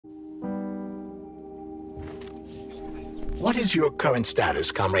What is your current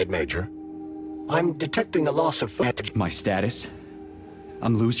status, Comrade Major? I'm detecting a loss of footage. My status?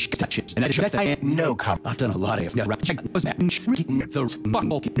 I'm losing touches, and I am. No, I've done a lot of No.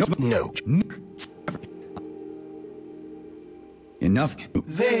 Enough.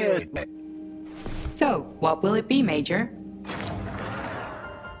 There. So, what will it be, Major?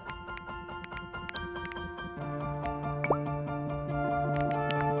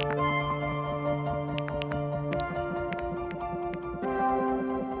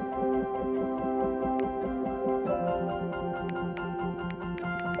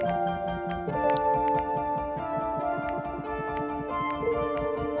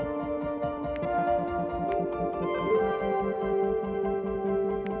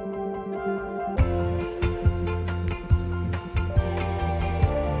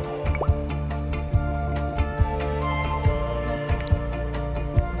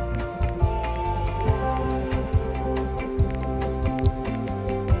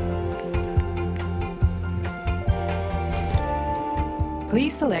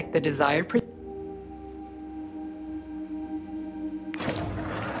 Please select the desired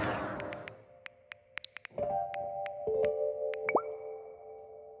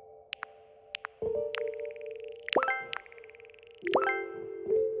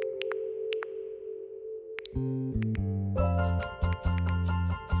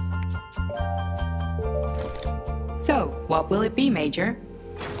So, what will it be, Major?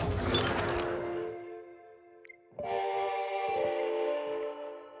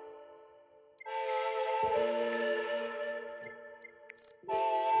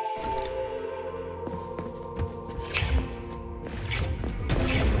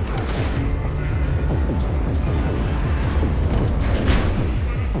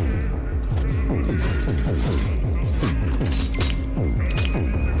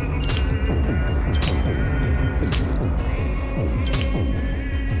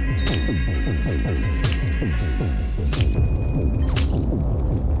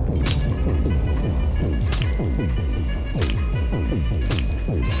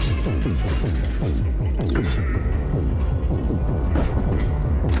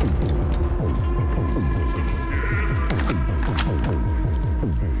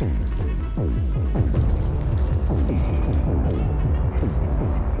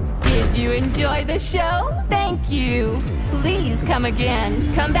 Did you enjoy the show? Thank you. Please come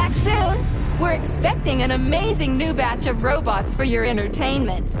again. Come back soon. We're expecting an amazing new batch of robots for your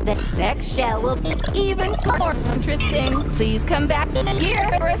entertainment. The next show will be even more interesting. Please come back here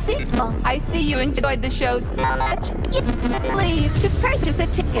for a sequel. I see you enjoyed the show so much. You leave to purchase a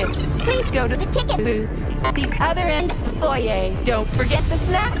ticket. Please go to the ticket booth at the other end of the foyer. Don't forget the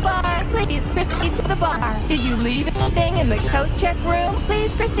snack bar. Please proceed to the bar. Did you leave anything in the coat check room?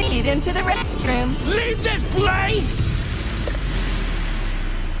 Please proceed into the restroom. Leave this place!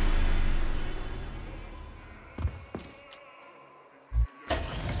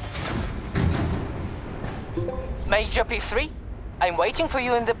 Major P3, I'm waiting for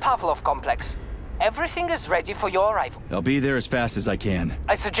you in the Pavlov complex. Everything is ready for your arrival. I'll be there as fast as I can.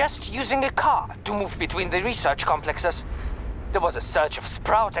 I suggest using a car to move between the research complexes. There was a surge of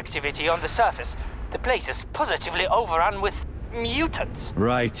sprout activity on the surface. The place is positively overrun with mutants.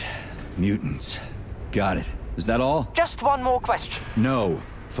 Right. Mutants. Got it. Is that all? Just one more question. No.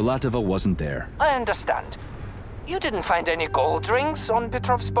 Filatova wasn't there. I understand. You didn't find any gold rings on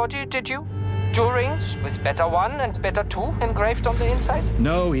Petrov's body, did you? 2 rings with Beta 1 and Beta 2 engraved on the inside?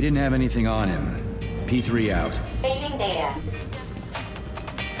 No, he didn't have anything on him. P3 out. Saving data.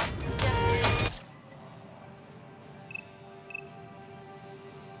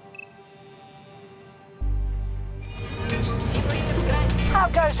 How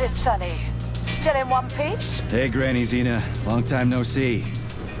goes it, Sonny? Still in one piece? Hey, Granny Zena. Long time no see.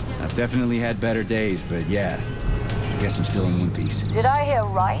 I've definitely had better days, but yeah. I guess I'm still in one piece. Did I hear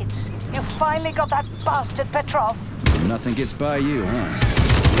right? You finally got that bastard Petrov? Nothing gets by you, huh?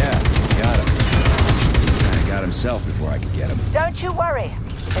 Yeah, got him. He got himself before I could get him. Don't you worry.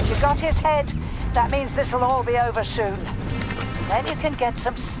 If you got his head, that means this'll all be over soon. Then you can get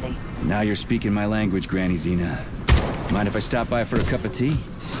some sleep. Now you're speaking my language, Granny Zena. Mind if I stop by for a cup of tea?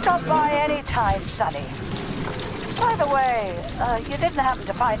 Stop by any time, Sonny. By the way, you didn't happen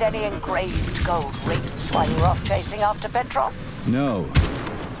to find any engraved gold rings while you were off chasing after Petrov? No.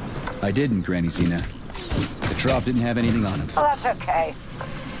 I didn't, Granny Zena. Petrov didn't have anything on him. Oh, that's okay.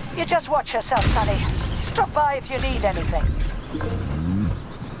 You just watch yourself, Sonny. Stop by if you need anything.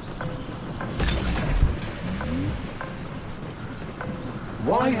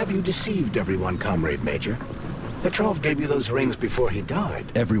 Why have you deceived everyone, Comrade Major? Petrov gave you those rings before he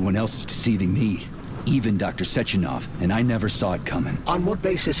died. Everyone else is deceiving me. Even Dr. Sechenov, and I never saw it coming. On what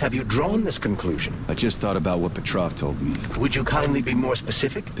basis have you drawn this conclusion? I just thought about what Petrov told me. Would you kindly be more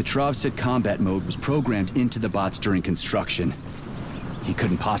specific? Petrov said combat mode was programmed into the bots during construction. He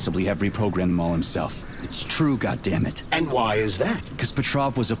couldn't possibly have reprogrammed them all himself. It's true, goddammit. And why is that? Because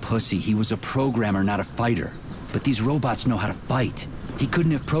Petrov was a pussy. He was a programmer, not a fighter. But these robots know how to fight. He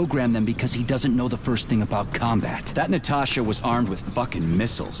couldn't have programmed them because he doesn't know the first thing about combat. That Natasha was armed with fucking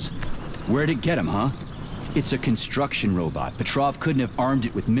missiles. Where'd it get him, huh? It's a construction robot. Petrov couldn't have armed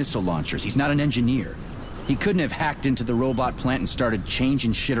it with missile launchers. He's not an engineer. He couldn't have hacked into the robot plant and started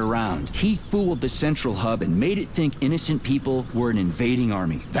changing shit around. He fooled the central hub and made it think innocent people were an invading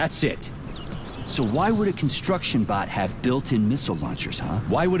army. That's it. So why would a construction bot have built-in missile launchers, huh?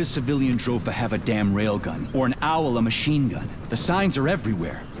 Why would a civilian Drofa have a damn railgun? Or an owl a machine gun? The signs are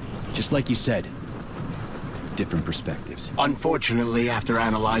everywhere. Just like you said. Different perspectives. Unfortunately, after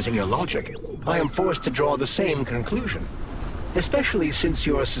analyzing your logic, I am forced to draw the same conclusion. Especially since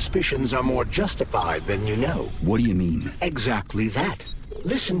your suspicions are more justified than you know. What do you mean? Exactly that.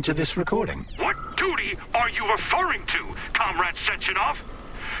 Listen to this recording. What duty are you referring to, Comrade Sechenov?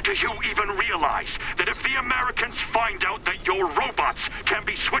 Do you even realize that if the Americans find out that your robots can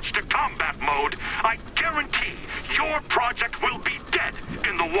be switched to combat mode, I guarantee your project will be dead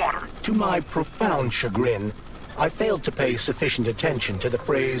in the water? To my profound chagrin, I failed to pay sufficient attention to the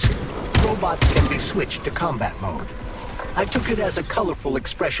phrase, robots can be switched to combat mode. I took it as a colorful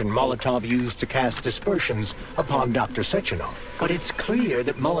expression Molotov used to cast dispersions upon Dr. Sechenov. But it's clear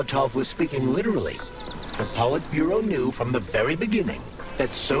that Molotov was speaking literally. The Politburo knew from the very beginning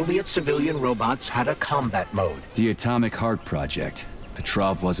that Soviet civilian robots had a combat mode. The Atomic Heart Project.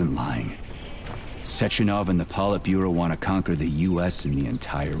 Petrov wasn't lying. Sechenov and the Politburo want to conquer the U.S. and the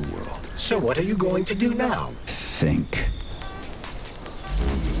entire world. So what are you going to do now? Think.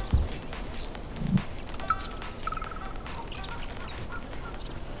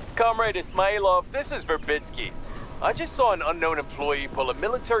 Comrade Ismailov, this is Verbitsky. I just saw an unknown employee pull a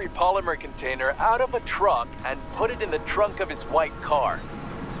military polymer container out of a truck and put it in the trunk of his white car.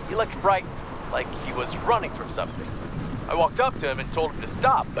 He looked frightened, like he was running from something. I walked up to him and told him to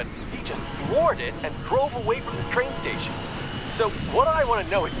stop, but he just floored it and drove away from the train station. So what I want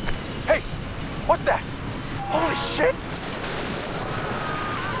to know is, hey, what's that? Holy shit!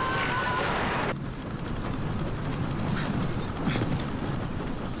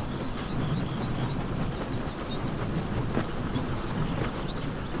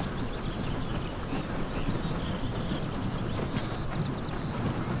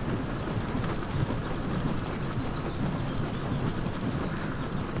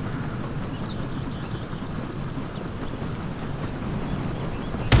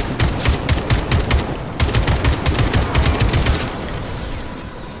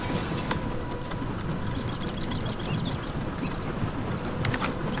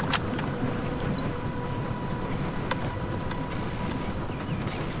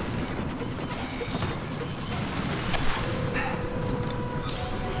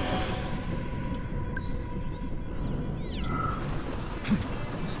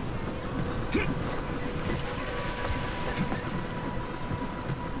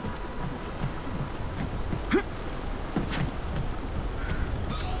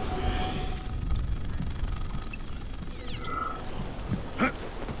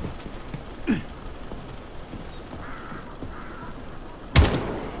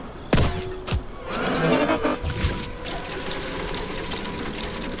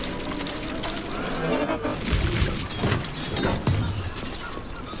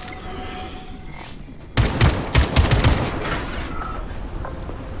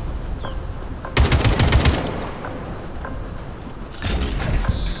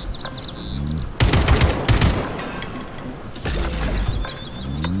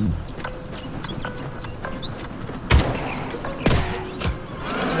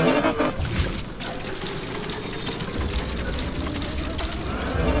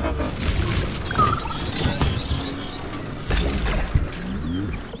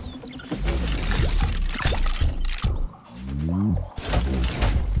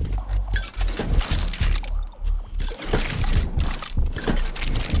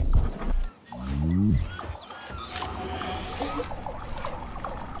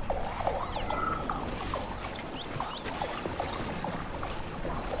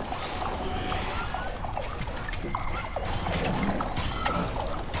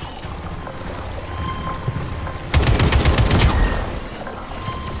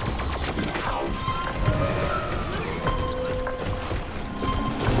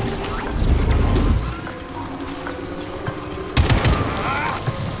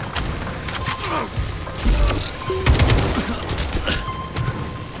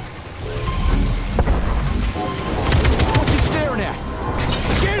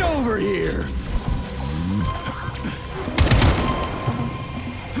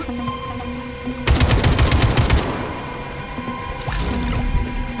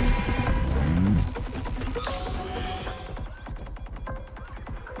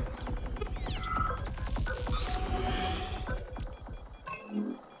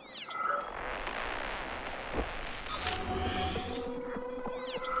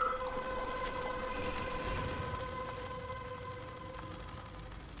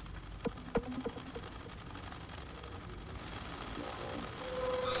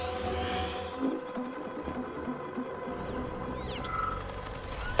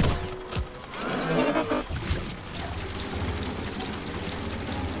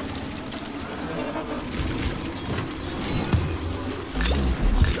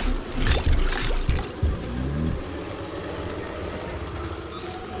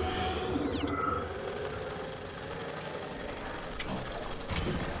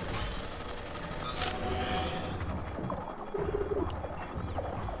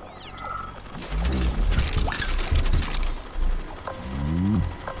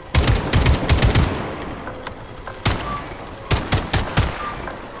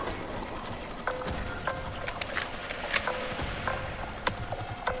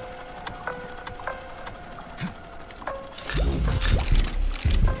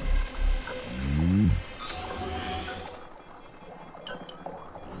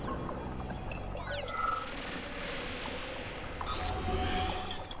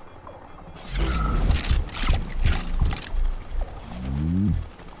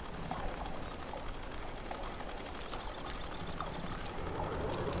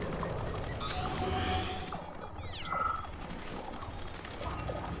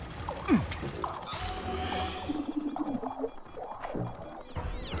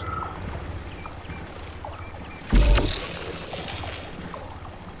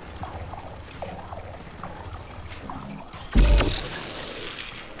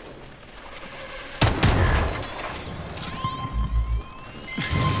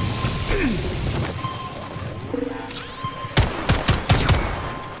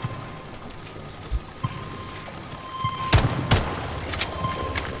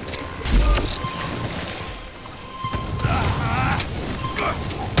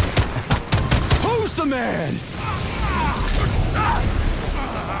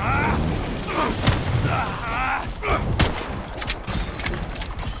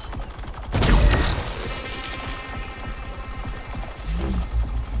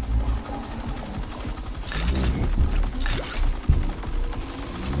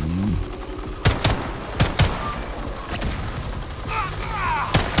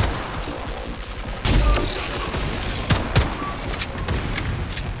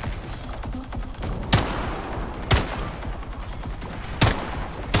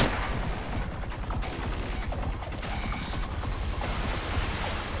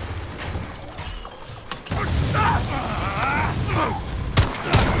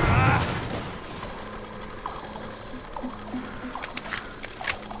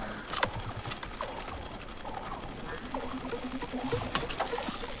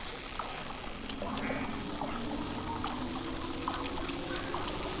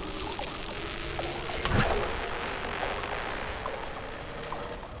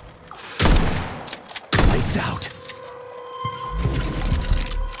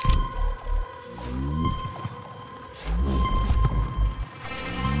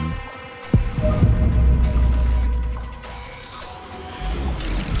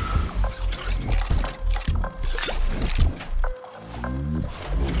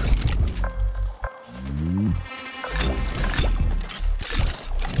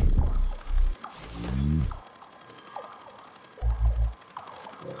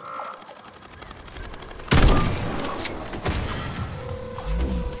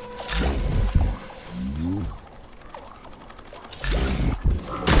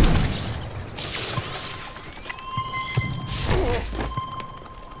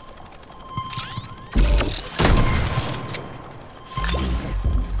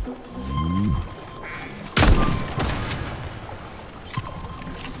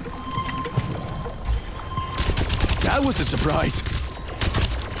 That was a surprise.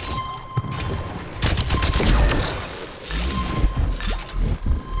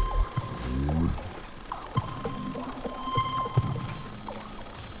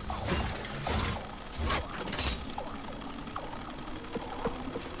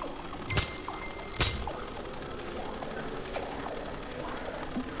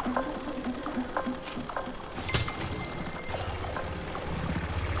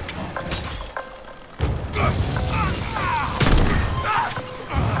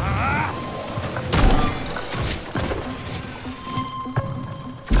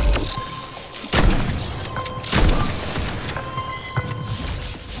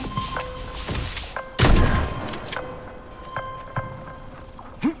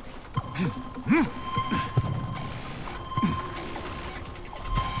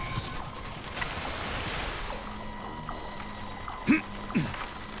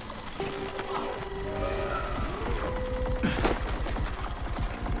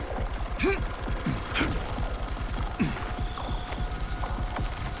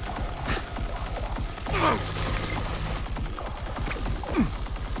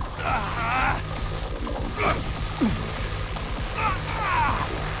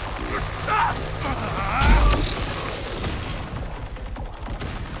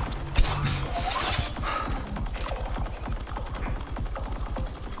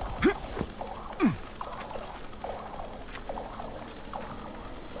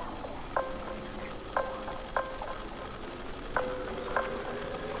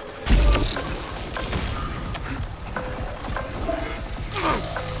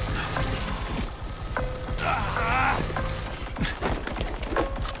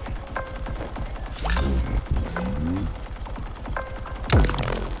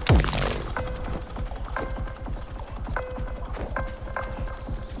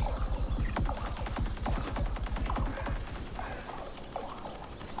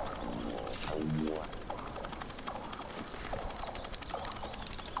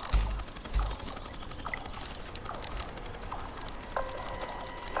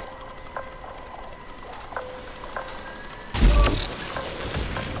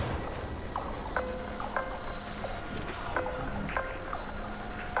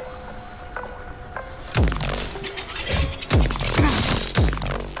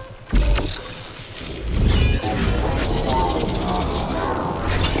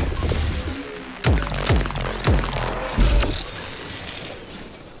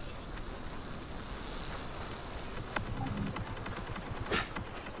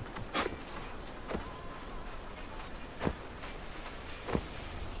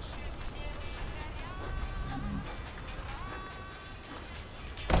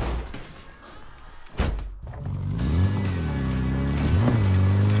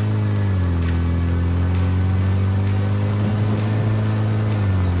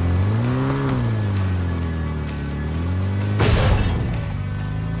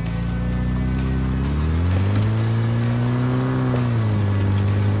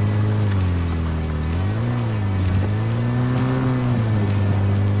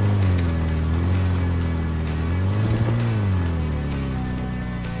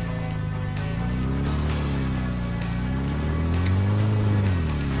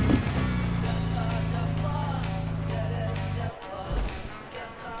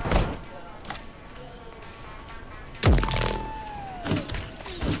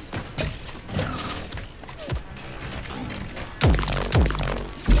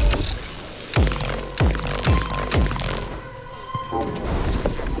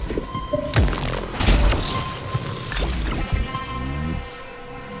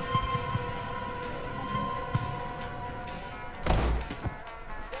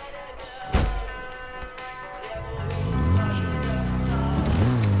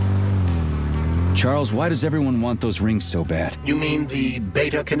 Charles, why does everyone want those rings so bad? You mean the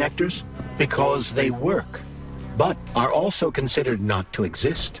beta connectors? Because they work, but are also considered not to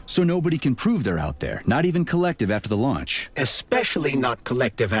exist. So nobody can prove they're out there, not even Collective after the launch. Especially not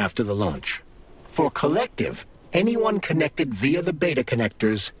Collective after the launch. For Collective, anyone connected via the beta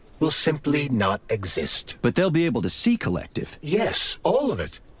connectors will simply not exist. But they'll be able to see Collective. Yes, all of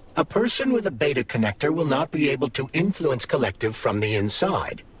it. A person with a beta connector will not be able to influence Collective from the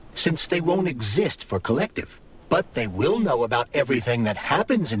inside, since they won't exist for Collective. But they will know about everything that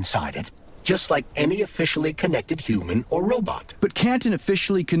happens inside it, just like any officially connected human or robot. But can't an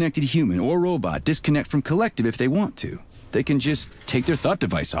officially connected human or robot disconnect from Collective if they want to? They can just take their thought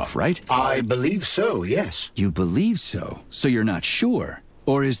device off, right? I believe so, yes. You believe so? So you're not sure?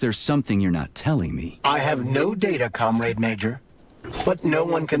 Or is there something you're not telling me? I have no data, Comrade Major. But no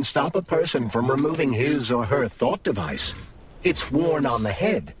one can stop a person from removing his or her thought device. It's worn on the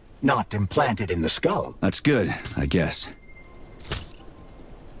head, not implanted in the skull. That's good, I guess.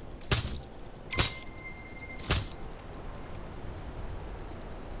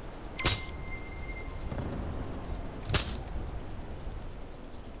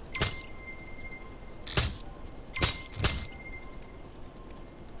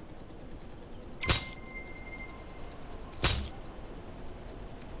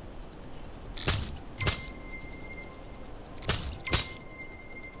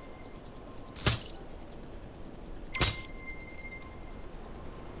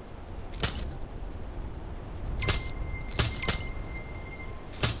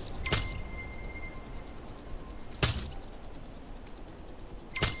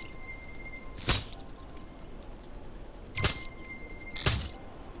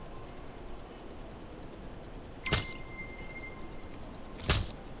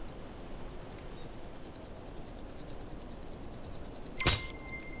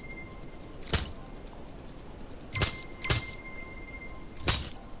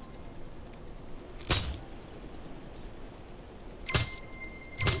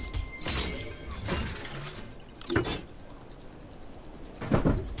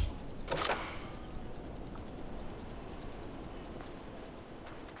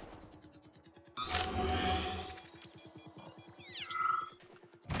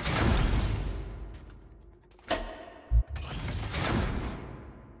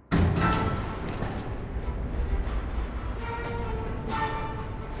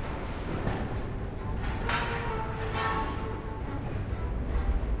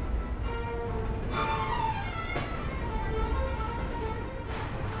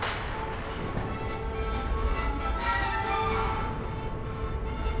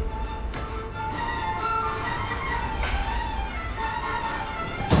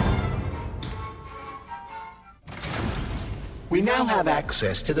 We now have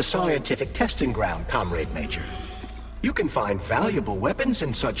access to the scientific testing ground, Comrade Major. You can find valuable weapons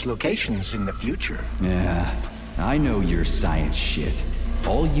in such locations in the future. Yeah, I know your science shit.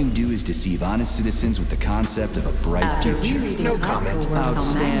 All you do is deceive honest citizens with the concept of a bright future. No comment.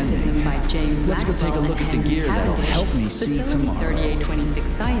 Outstanding. Let's go take a look at the gear that'll help me see tomorrow. 3826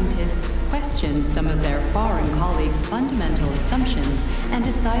 scientists questioned some of their foreign colleagues' fundamental assumptions and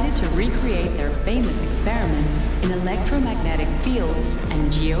decided to recreate their famous experiments in electromagnetic fields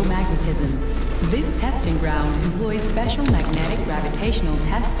and geomagnetism. This testing ground employs special magnetic gravitational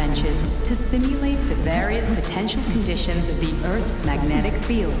test benches to simulate the various potential conditions of the Earth's magnetic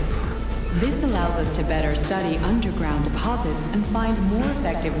field. This allows us to better study underground deposits and find more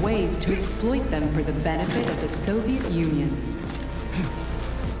effective ways to exploit them for the benefit of the Soviet Union.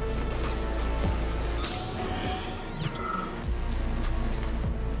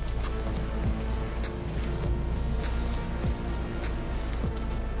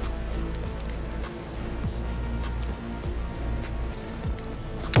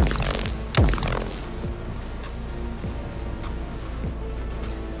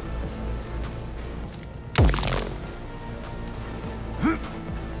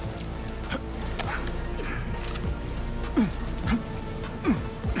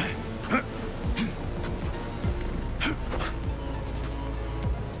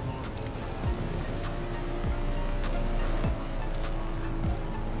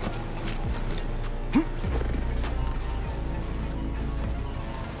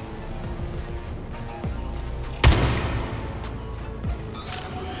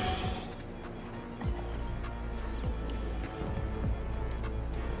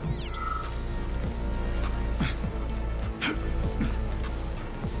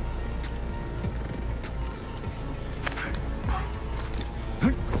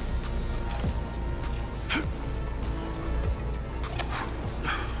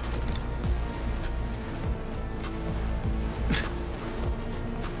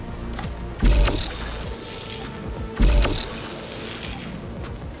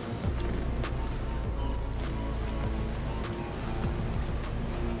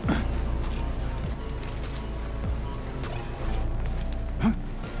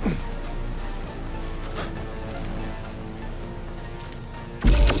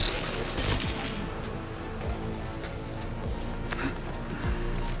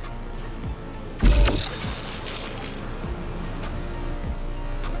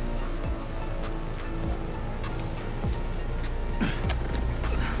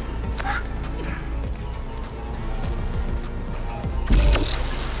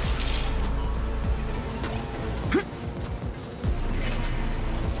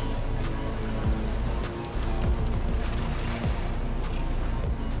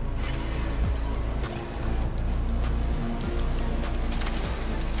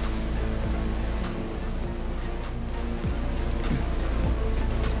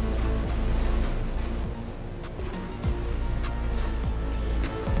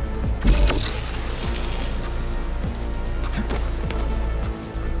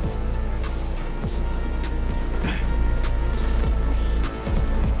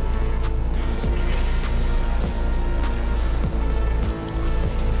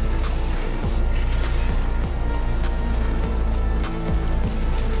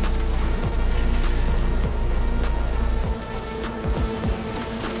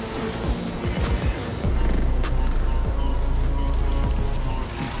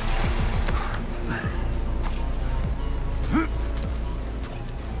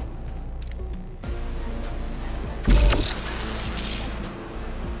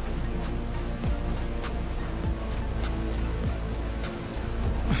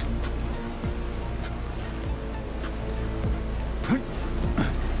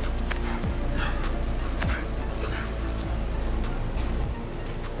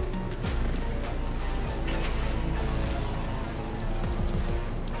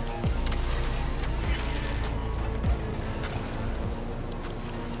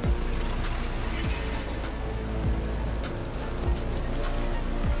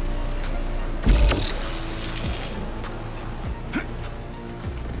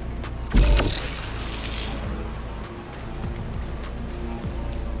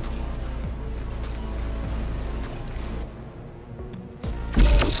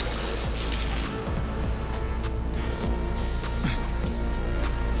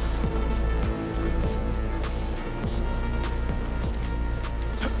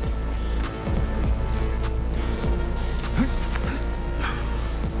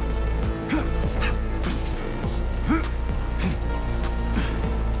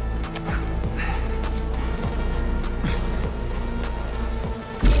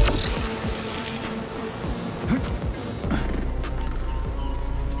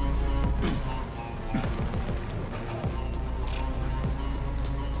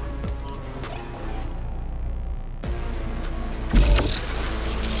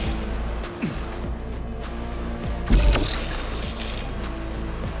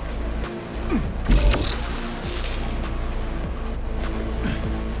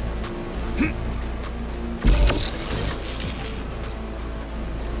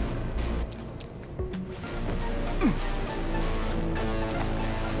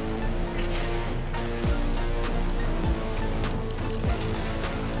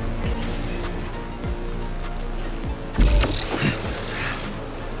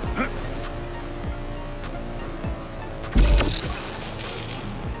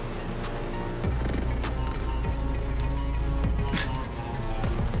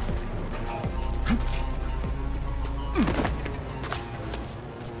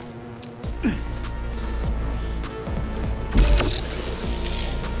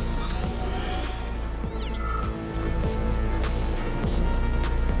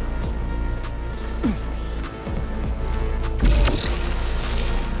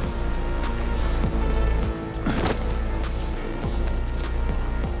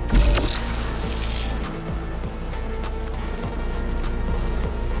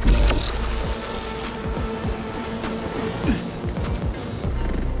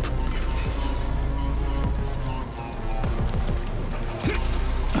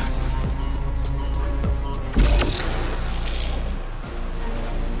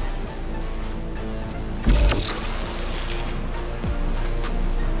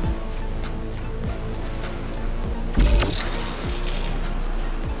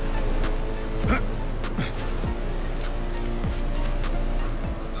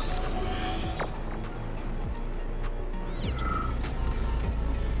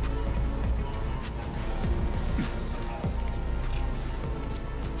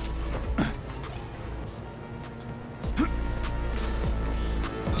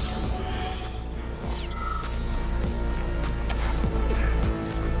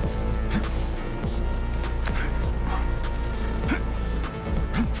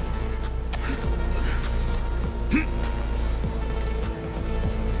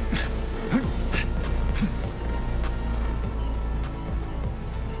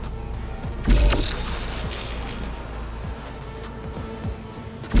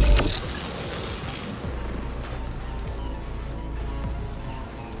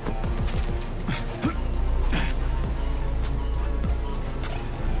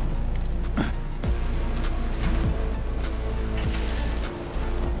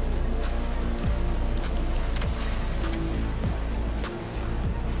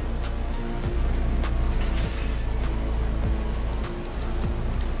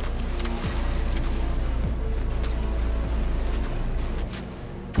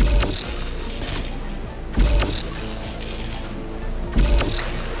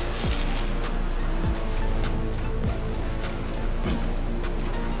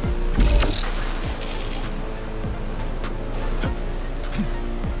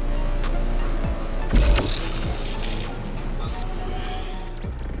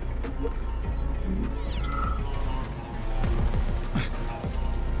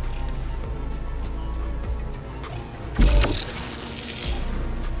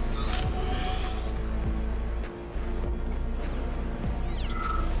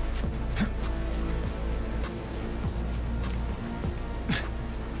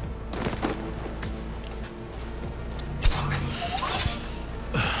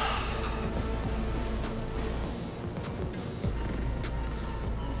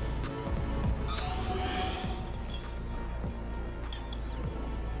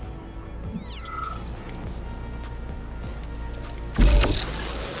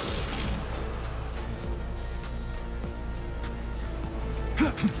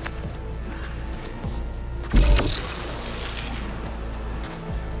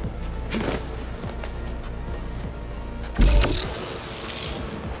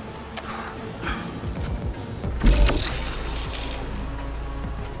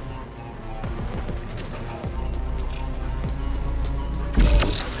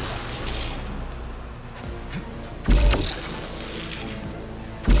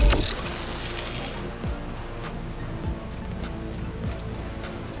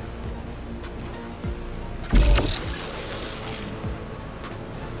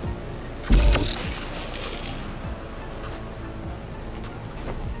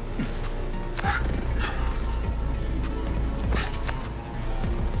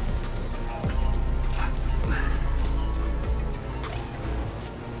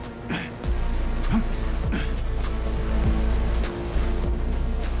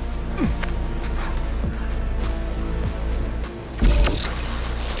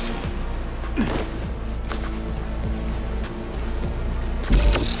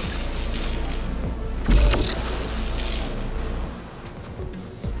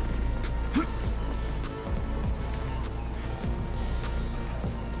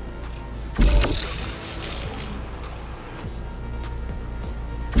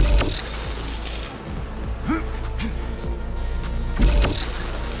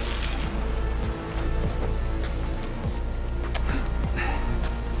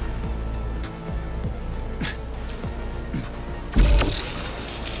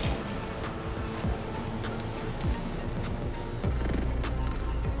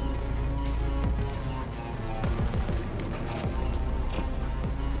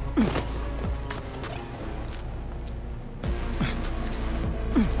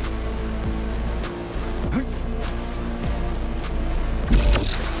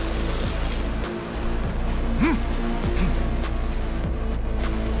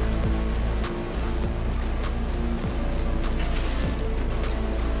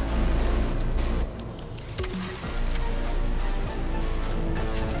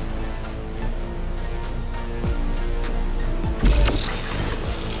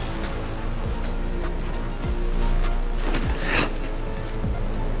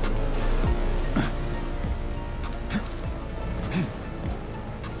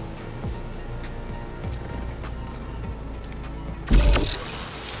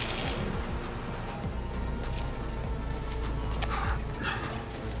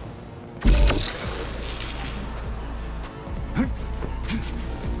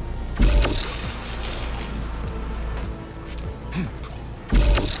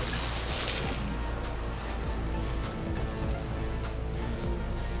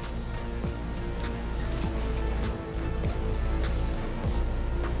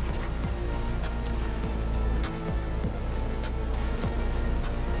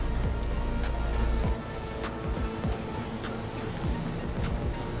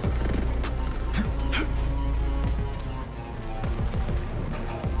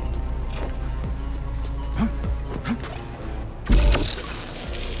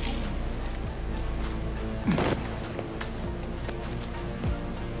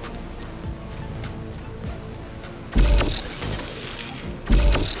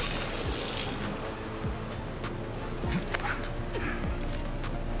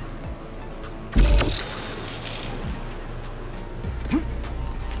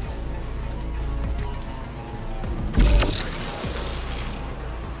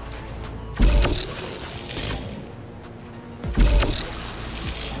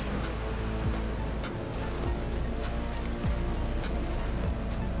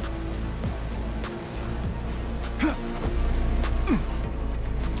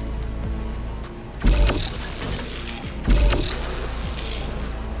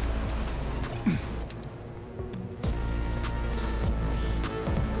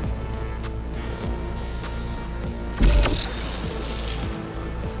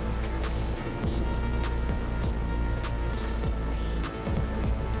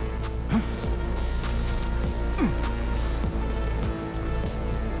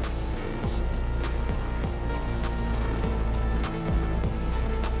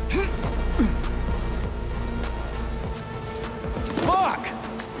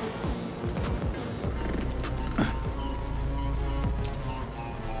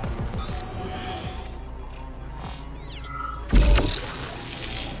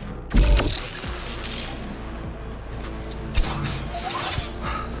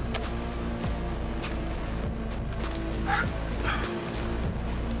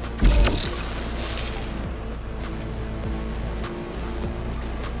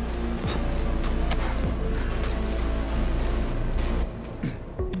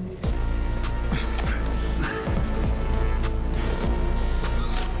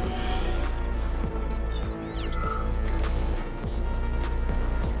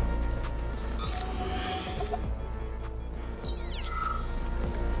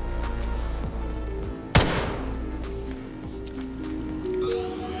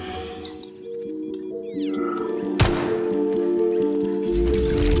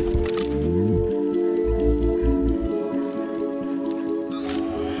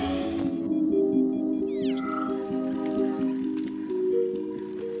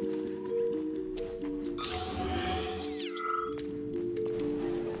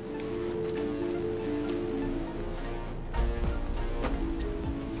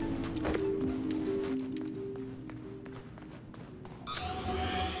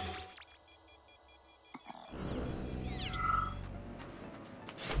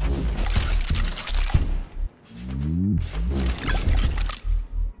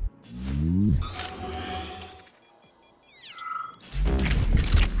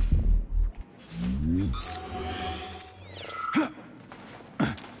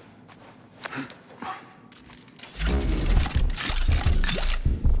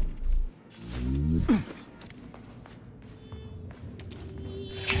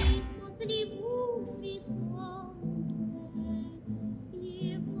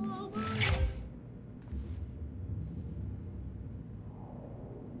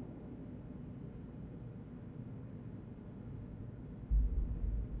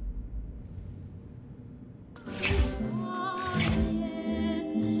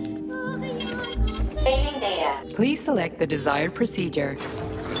 step. Please select the desired procedure.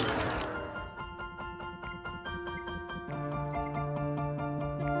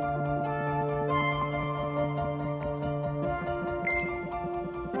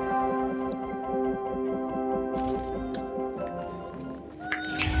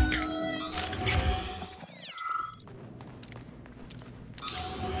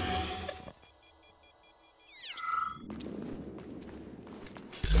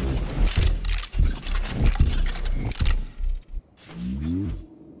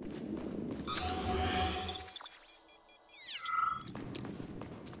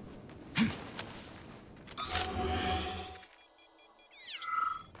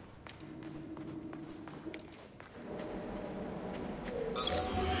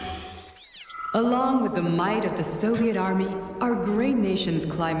 Along with the might of the Soviet Army, our great nation's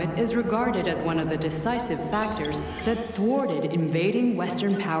climate is regarded as one of the decisive factors that thwarted invading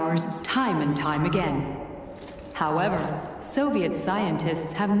Western powers time and time again. However, Soviet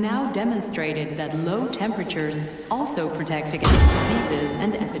scientists have now demonstrated that low temperatures also protect against diseases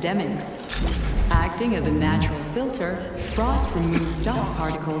and epidemics. Acting as a natural filter, frost removes dust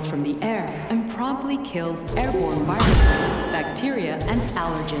particles from the air and promptly kills airborne viruses, bacteria, and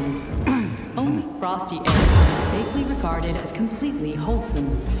allergens. Only frosty air is safely regarded as completely wholesome.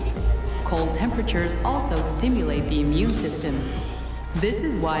 Cold temperatures also stimulate the immune system. This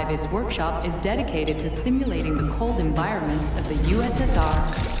is why this workshop is dedicated to simulating the cold environments of the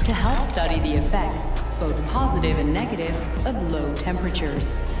USSR to help study the effects, both positive and negative, of low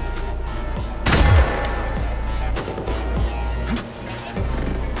temperatures.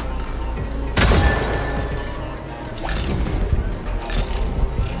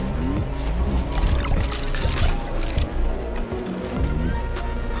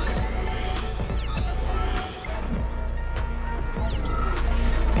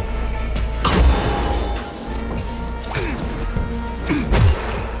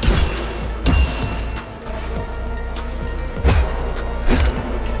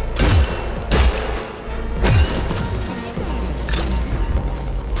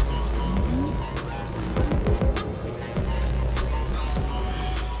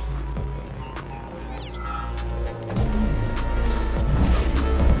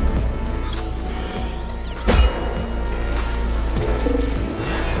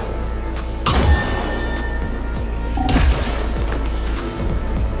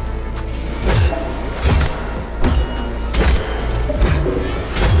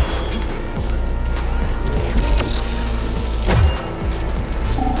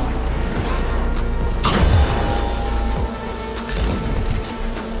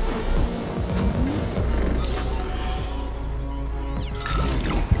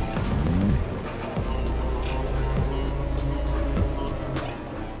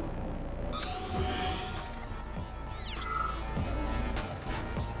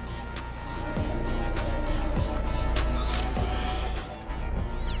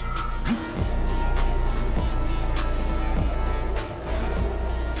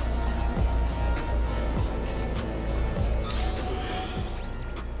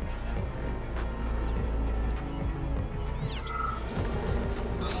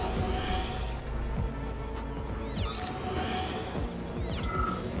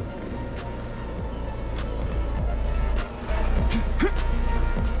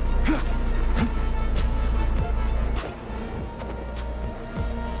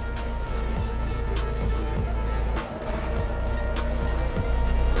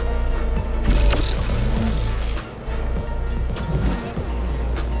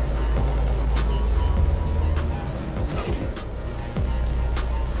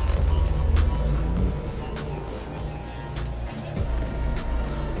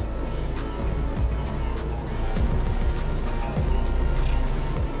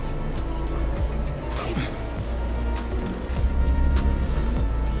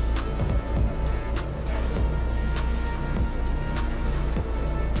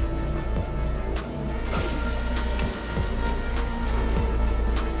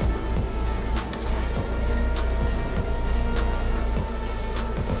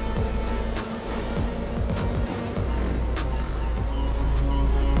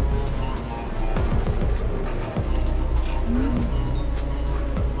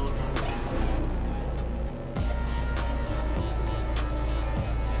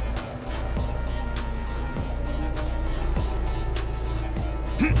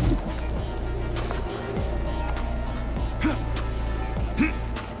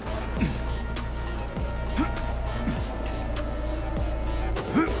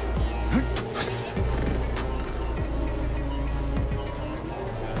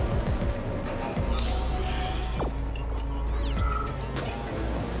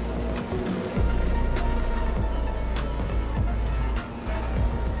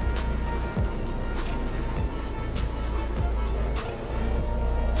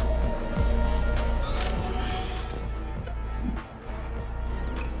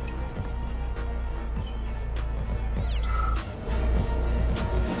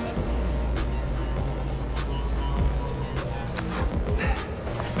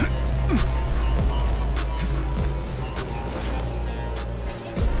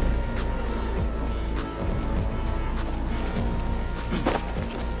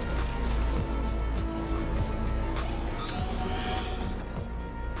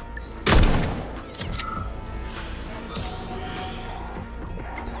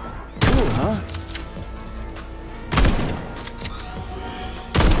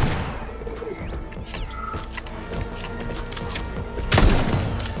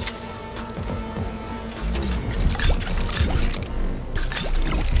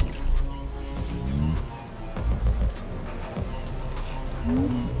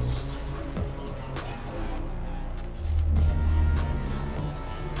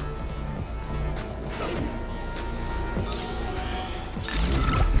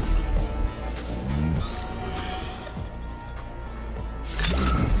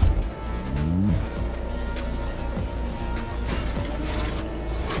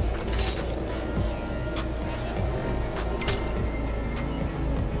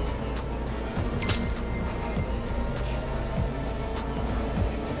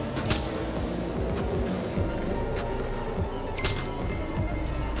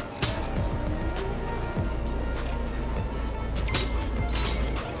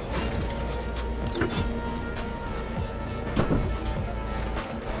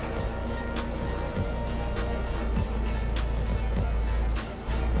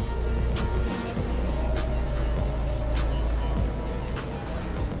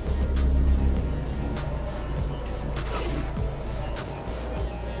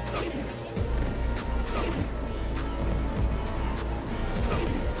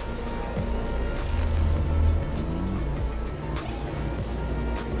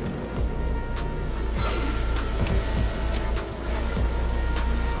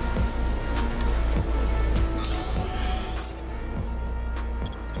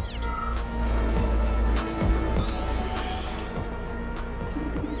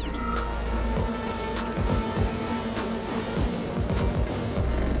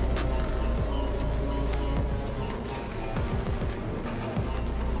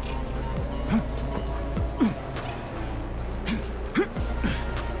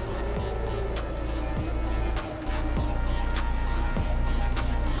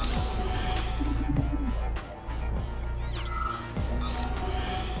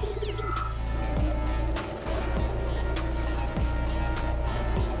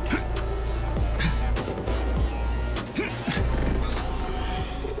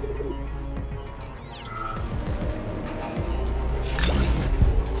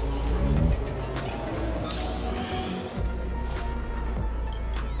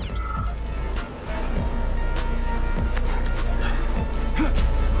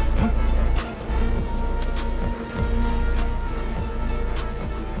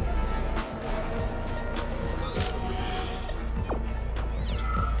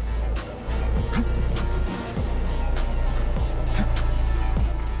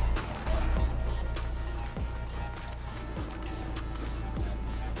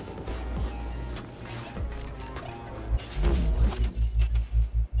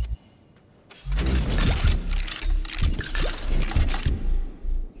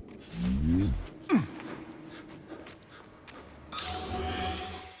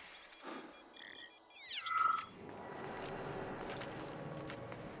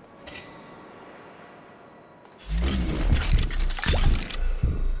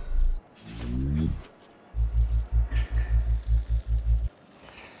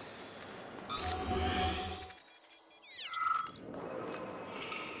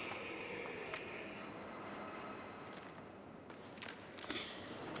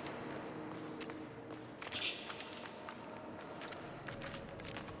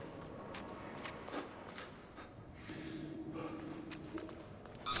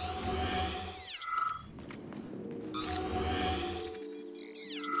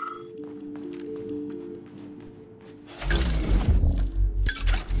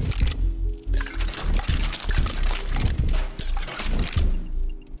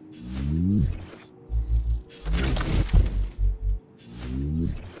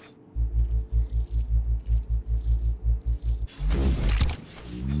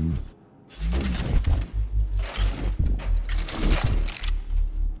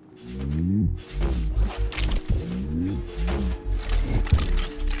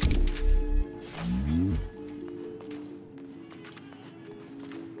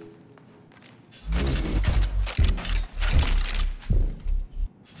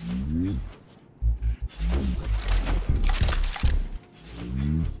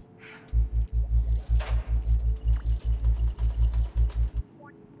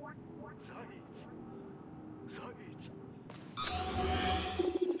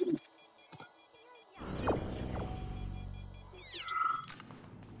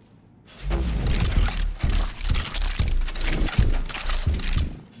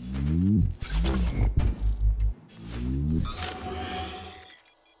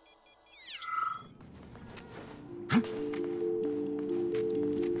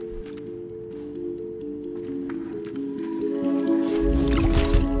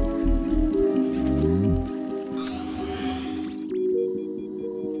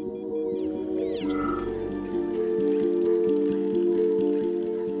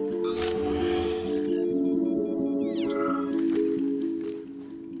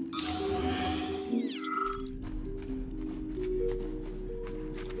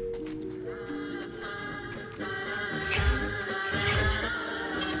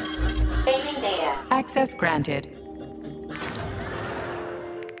 Access granted.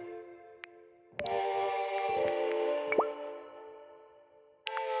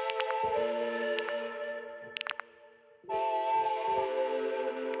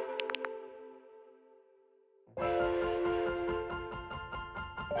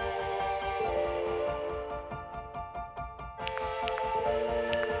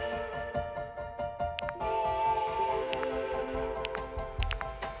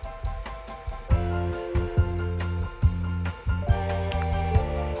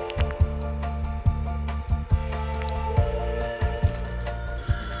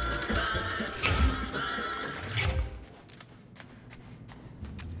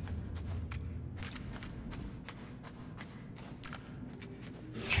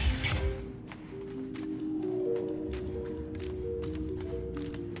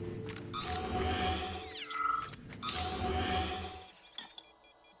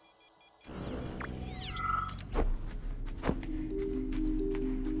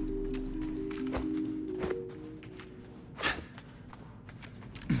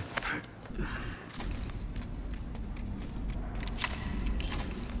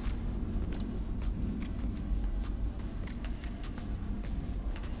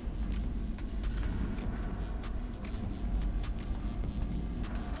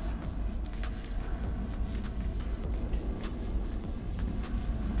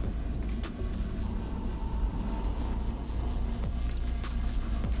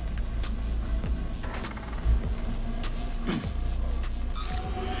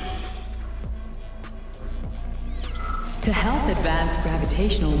 To help advance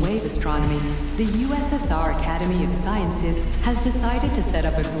gravitational wave astronomy, the USSR Academy of Sciences has decided to set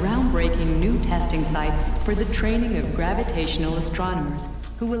up a groundbreaking new testing site for the training of gravitational astronomers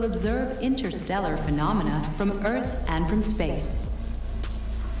who will observe interstellar phenomena from Earth and from space.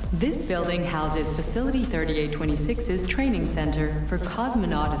 This building houses Facility 3826's training center for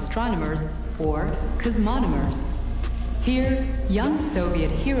cosmonaut astronomers, or cosmonomers. Here, young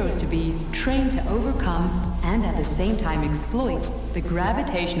Soviet heroes-to-be train to overcome and at the same time exploit the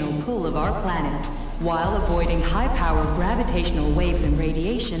gravitational pull of our planet, while avoiding high-power gravitational waves and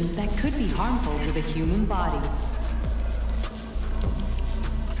radiation that could be harmful to the human body.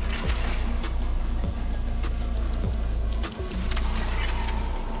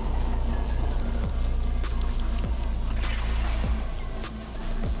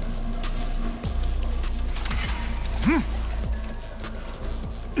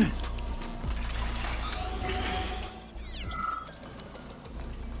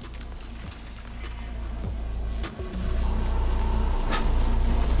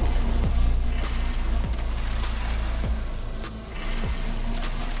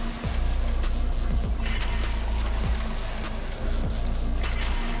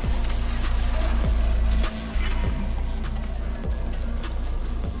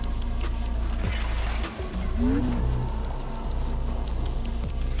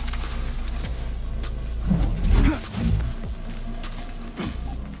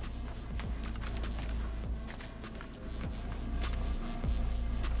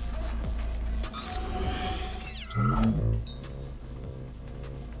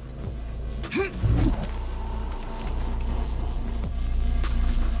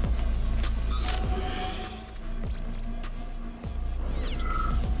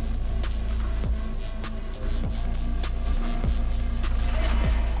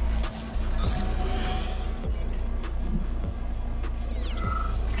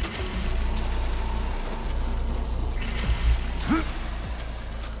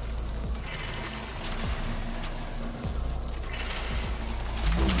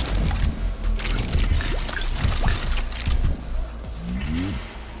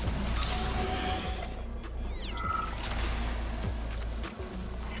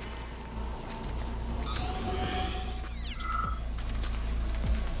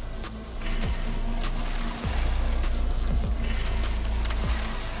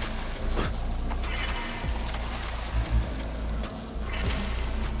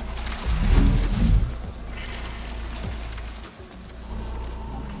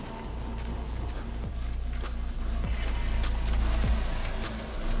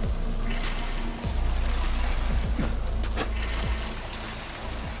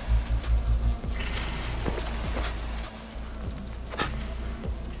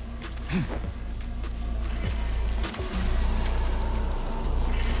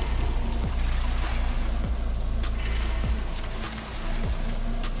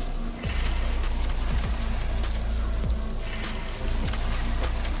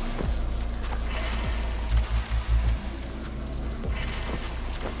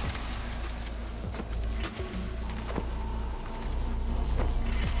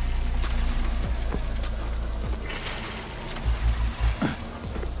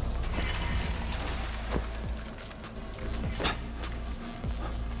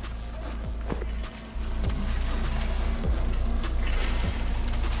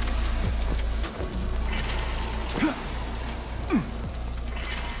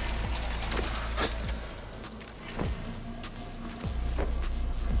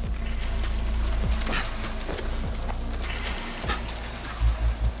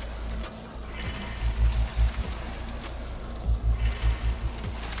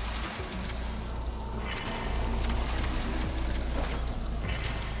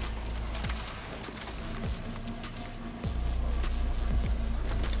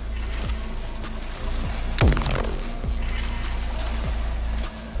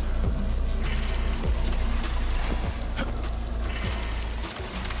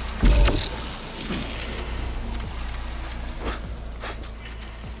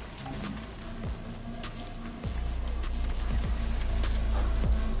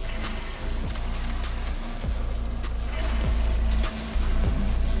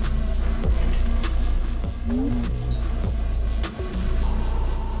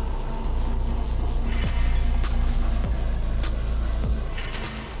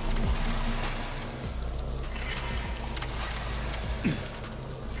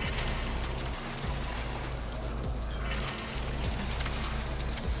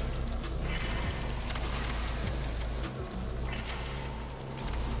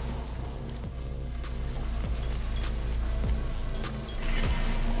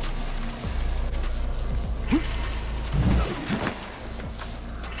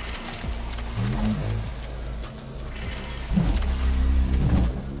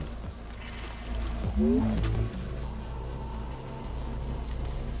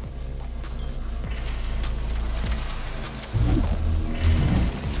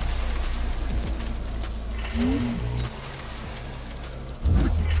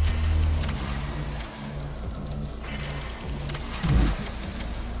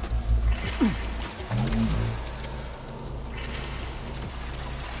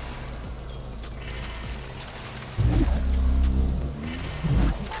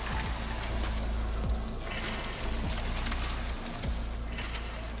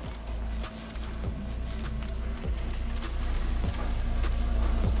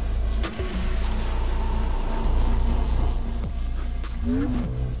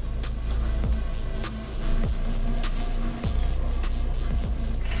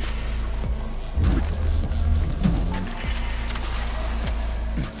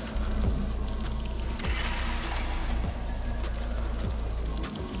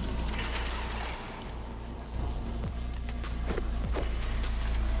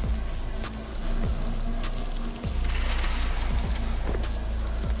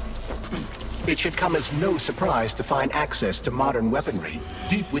 It should come as no surprise to find access to modern weaponry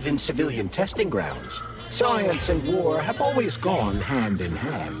deep within civilian testing grounds. Science and war have always gone hand in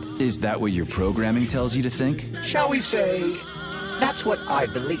hand. Is that what your programming tells you to think? Shall we say, that's what I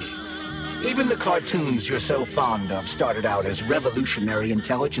believe. Even the cartoons you're so fond of started out as revolutionary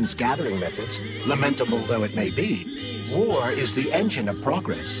intelligence gathering methods, lamentable though it may be. War is the engine of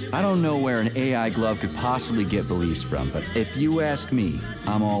progress. I don't know where an AI glove could possibly get beliefs from, but if you ask me,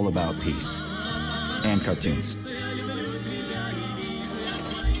 I'm all about peace. And cartoons.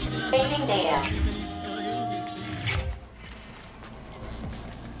 Saving data.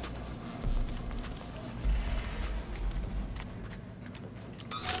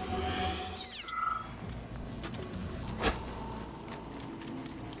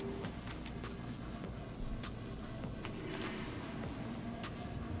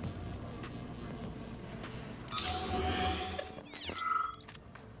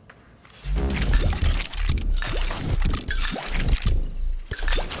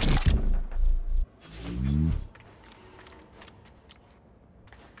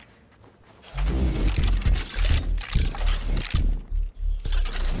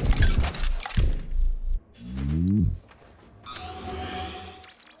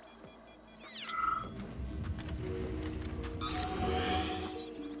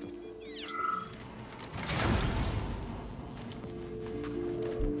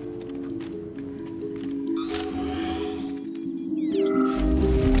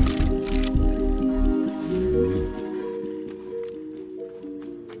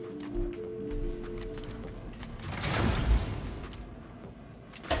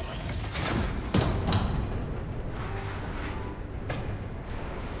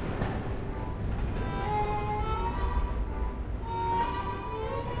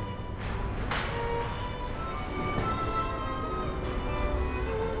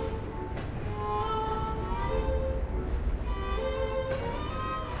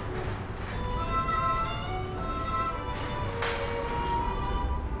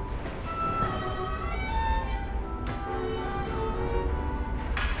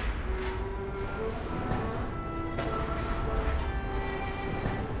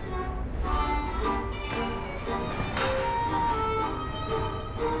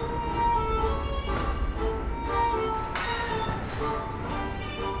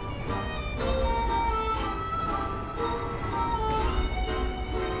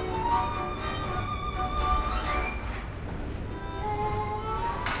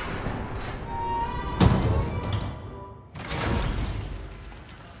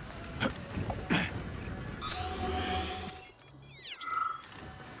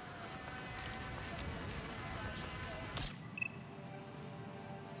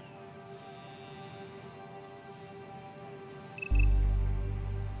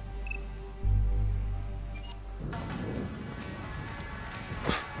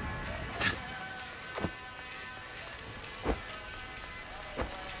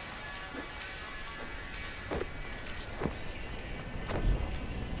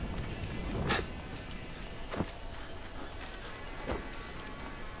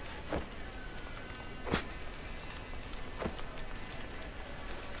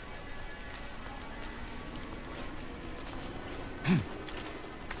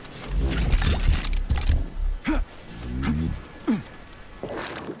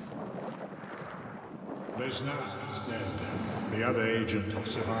 Lesnar is dead. The other agent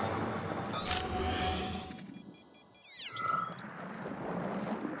has survived.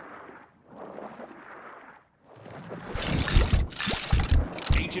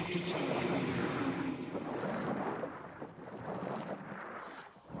 Agent continued.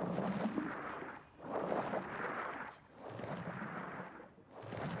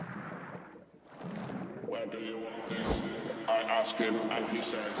 When do you want this? I ask him, and he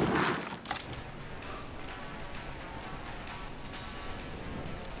says...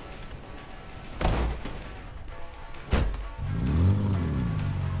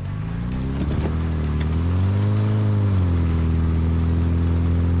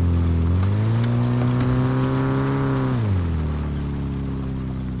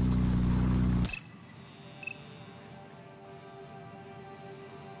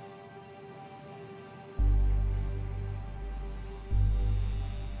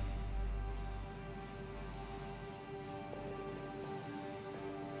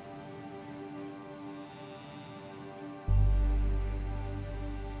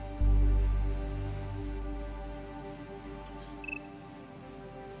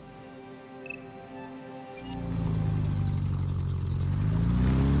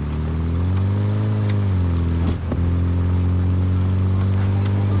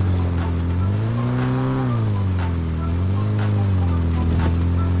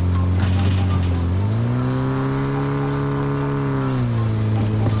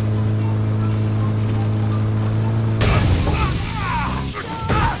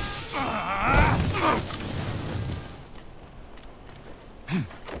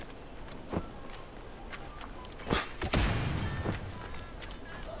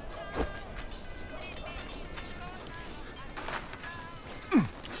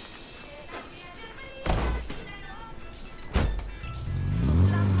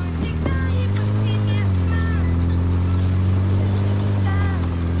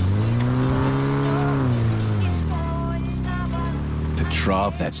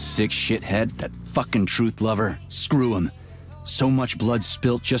 Petrov, that sick shithead, that fucking truth lover, screw him. So much blood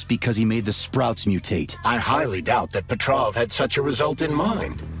spilt just because he made the sprouts mutate. I highly doubt that Petrov had such a result in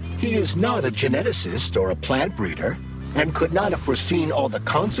mind. He is not a geneticist or a plant breeder, and could not have foreseen all the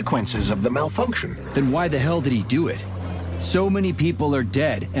consequences of the malfunction. Then why the hell did he do it? So many people are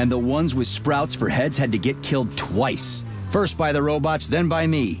dead, and the ones with sprouts for heads had to get killed twice. First by the robots, then by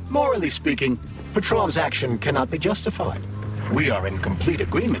me. Morally speaking, Petrov's action cannot be justified. We are in complete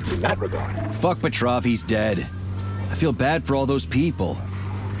agreement in that regard. Fuck Petrov, he's dead. I feel bad for all those people.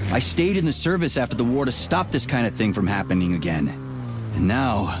 I stayed in the service after the war to stop this kind of thing from happening again. And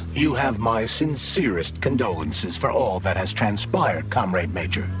now... You have my sincerest condolences for all that has transpired, Comrade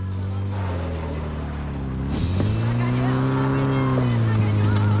Major.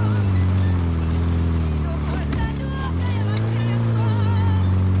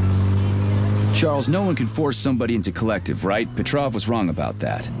 Charles, no one can force somebody into Collective, right? Petrov was wrong about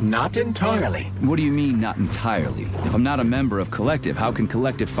that. Not entirely. What do you mean, not entirely? If I'm not a member of Collective, how can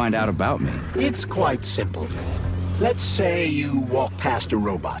Collective find out about me? It's quite simple. Let's say you walk past a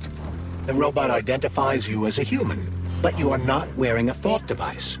robot. The robot identifies you as a human, but you are not wearing a thought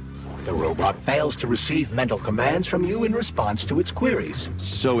device. The robot fails to receive mental commands from you in response to its queries.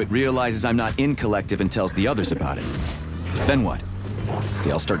 So it realizes I'm not in Collective and tells the others about it. Then what?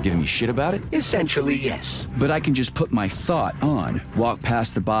 They all start giving me shit about it? Essentially, yes. But I can just put my thought on, walk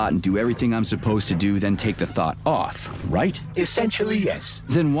past the bot and do everything I'm supposed to do, then take the thought off, right? Essentially, yes.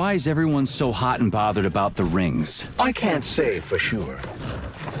 Then why is everyone so hot and bothered about the rings? I can't say for sure.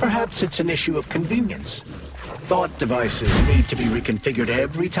 Perhaps it's an issue of convenience. Thought devices need to be reconfigured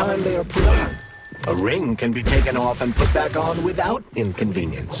every time they are put on. A ring can be taken off and put back on without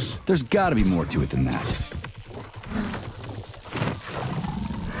inconvenience. There's gotta be more to it than that.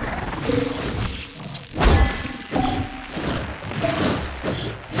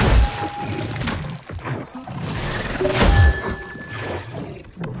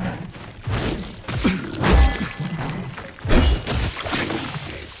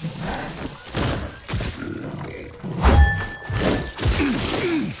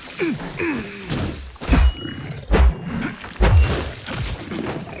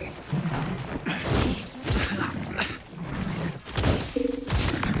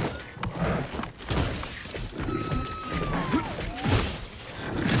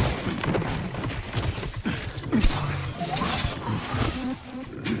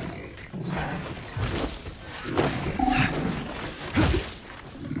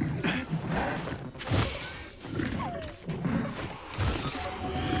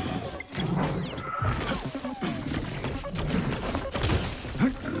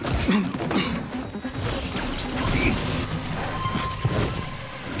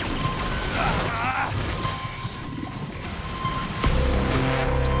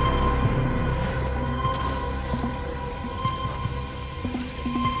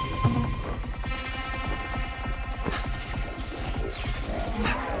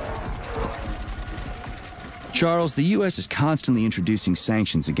 Charles, the U.S. is constantly introducing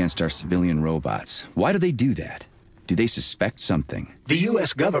sanctions against our civilian robots. Why do they do that? Do they suspect something? The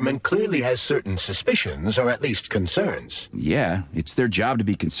U.S. government clearly has certain suspicions, or at least concerns. Yeah, it's their job to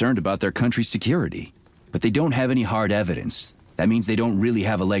be concerned about their country's security. But they don't have any hard evidence. That means they don't really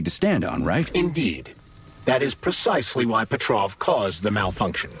have a leg to stand on, right? Indeed. That is precisely why Petrov caused the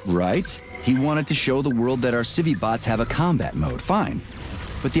malfunction. Right? He wanted to show the world that our Civibots have a combat mode, fine.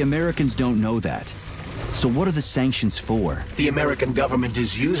 But the Americans don't know that. So what are the sanctions for? The American government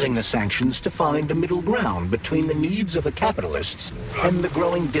is using the sanctions to find a middle ground between the needs of the capitalists and the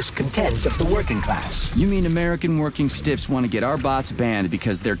growing discontent of the working class. You mean American working stiffs want to get our bots banned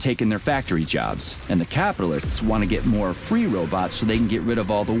because they're taking their factory jobs, and the capitalists want to get more free robots so they can get rid of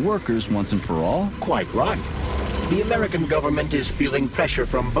all the workers once and for all? Quite right. The American government is feeling pressure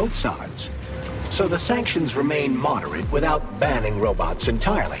from both sides. So the sanctions remain moderate without banning robots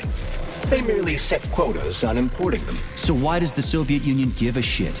entirely. They merely set quotas on importing them. So why does the Soviet Union give a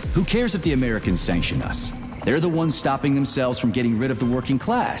shit? Who cares if the Americans sanction us? They're the ones stopping themselves from getting rid of the working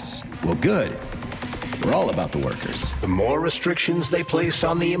class. Well, good. We're all about the workers. The more restrictions they place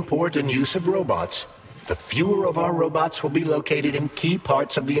on the import and use of robots, the fewer of our robots will be located in key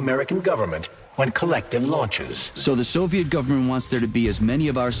parts of the American government when collective launches. So the Soviet government wants there to be as many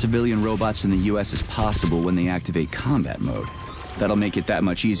of our civilian robots in the US as possible when they activate combat mode. That'll make it that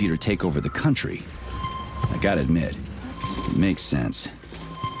much easier to take over the country. I gotta admit, it makes sense.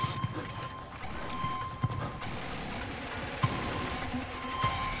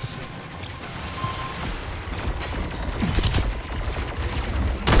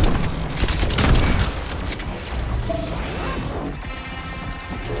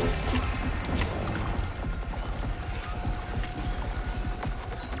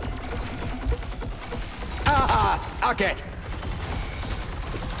 Ah, suck it!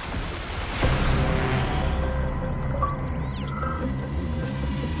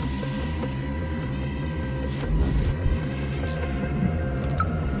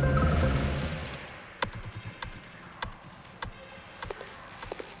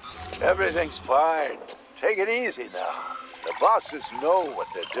 Everything's fine. Take it easy now. The bosses know what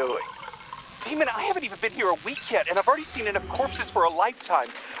they're doing. Demon, I haven't even been here a week yet, and I've already seen enough corpses for a lifetime.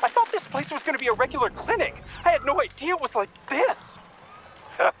 I thought this place was going to be a regular clinic. I had no idea it was like this.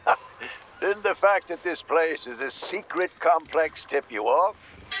 Didn't the fact that this place is a secret complex tip you off?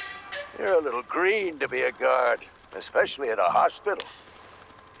 You're a little green to be a guard, especially at a hospital.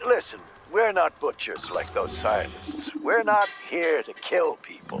 Listen, we're not butchers like those scientists. We're not here to kill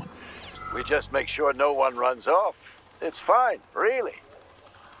people. We just make sure no one runs off. It's fine, really.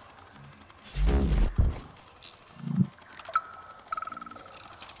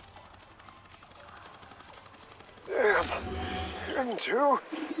 Damn. Him too?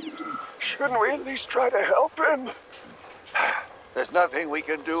 Shouldn't we at least try to help him? There's nothing we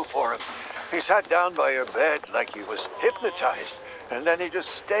can do for him. He sat down by your bed like he was hypnotized, and then he just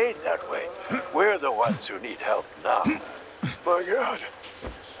stayed that way. We're the ones who need help now. My God.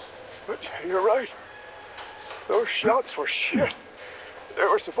 But you're right. Those shots were shit. They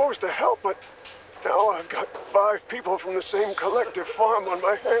were supposed to help, but now I've got 5 people from the same collective farm on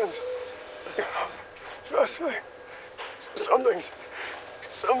my hands. Trust me. Something's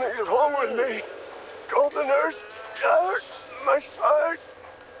wrong with me. Call the nurse. My side.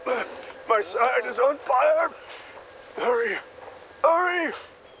 My side is on fire. Hurry. Hurry.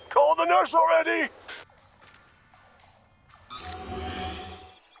 Call the nurse already.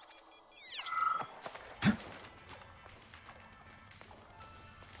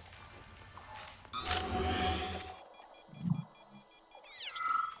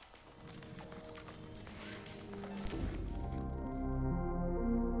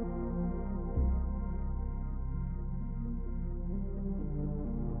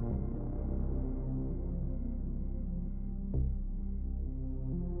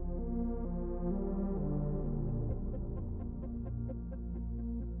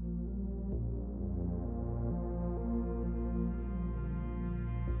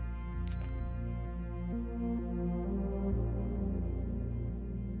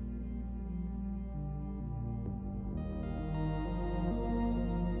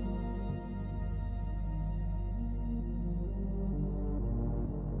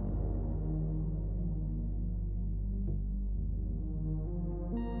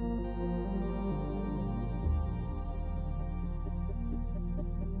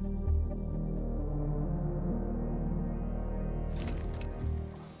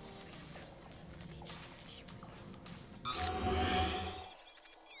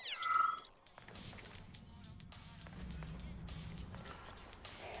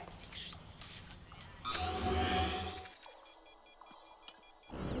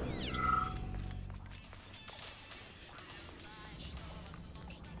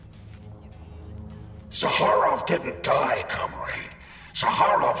 Zaharov didn't die, comrade.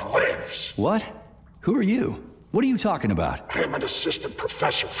 Zaharov lives. What? Who are you? What are you talking about? I'm an assistant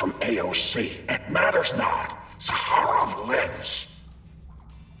professor from AOC. It matters not. Zaharov lives.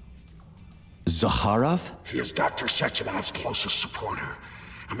 Zaharov? He is Dr. Sechenov's closest supporter.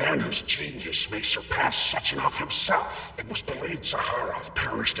 A man whose genius may surpass Sechenov himself. It was believed Zaharov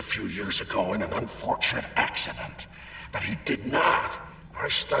perished a few years ago in an unfortunate accident. But he did not. I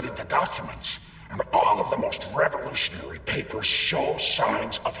studied the documents, and all of the most revolutionary papers show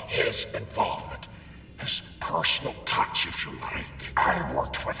signs of his involvement. His personal touch, if you like. I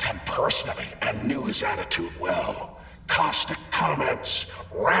worked with him personally and knew his attitude well. Caustic comments,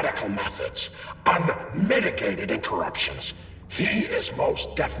 radical methods, unmitigated interruptions. He is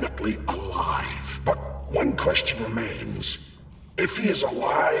most definitely alive. But one question remains. If he is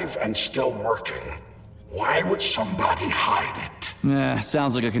alive and still working, why would somebody hide it?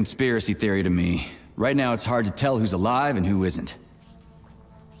 Sounds like a conspiracy theory to me. Right now it's hard to tell who's alive and who isn't.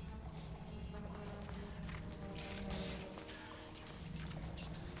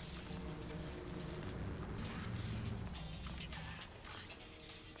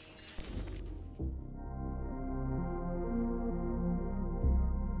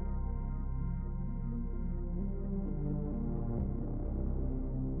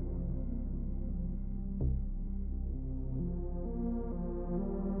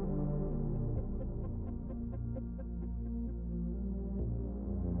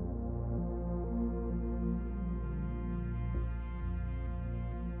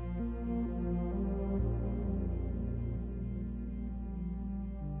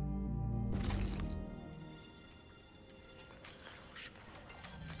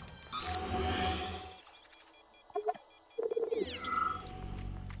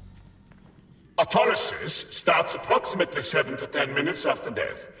 Autolysis starts approximately 7 to 10 minutes after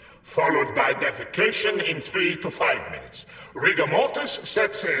death, followed by defecation in 3 to 5 minutes. Rigor mortis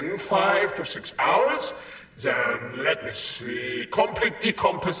sets in 5 to 6 hours. Then, let me see, complete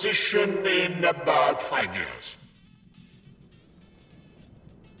decomposition in about 5 years.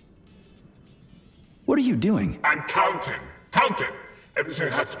 What are you doing? I'm counting. Counting.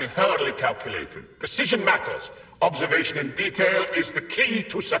 Everything has to be thoroughly calculated. Precision matters. Observation in detail is the key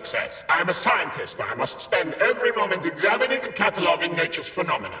to success. I'm a scientist. I must spend every moment examining and cataloging nature's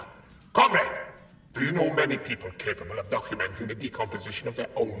phenomena. Comrade, do you know many people capable of documenting the decomposition of their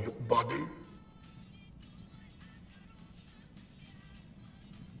own body?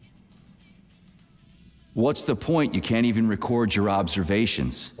 What's the point? You can't even record your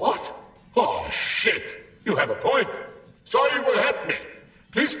observations. What? Oh, shit. You have a point. So you will help me.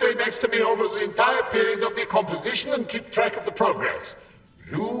 Please stay next to me over the entire period of decomposition and keep track of the progress.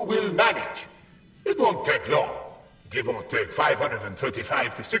 You will manage. It won't take long. Give or take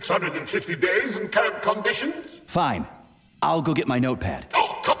 535 to 650 days in current conditions. Fine. I'll go get my notepad.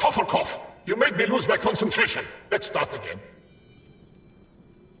 Oh, Kartoffelkopf! You made me lose my concentration. Let's start again.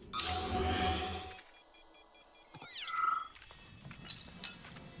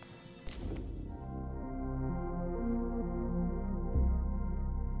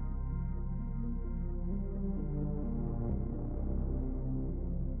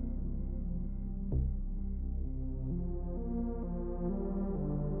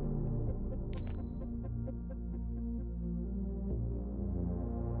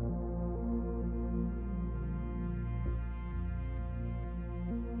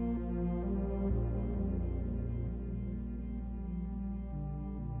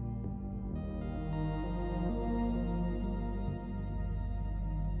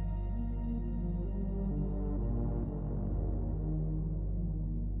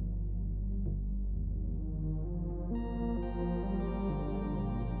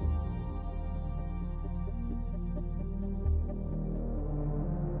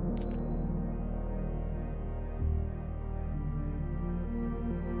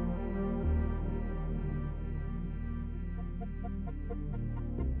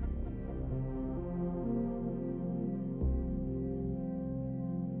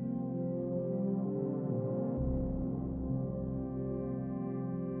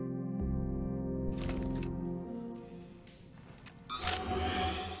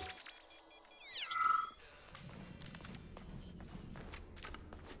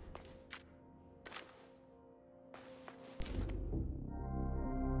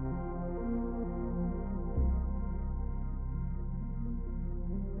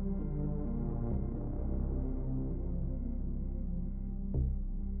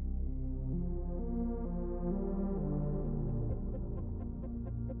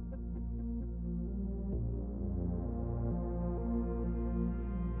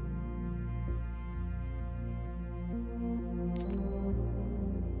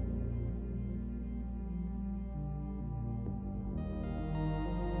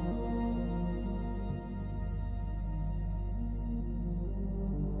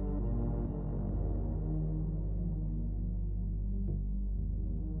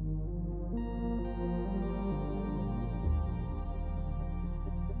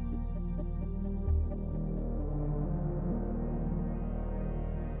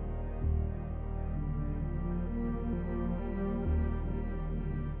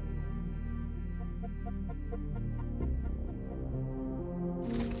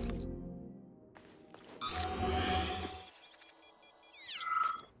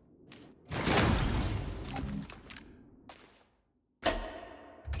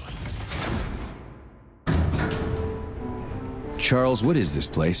 Charles, what is this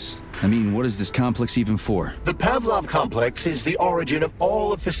place? I mean, what is this complex even for? The Pavlov complex is the origin of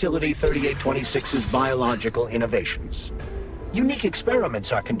all of Facility 3826's biological innovations. Unique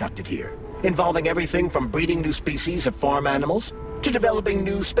experiments are conducted here, involving everything from breeding new species of farm animals to developing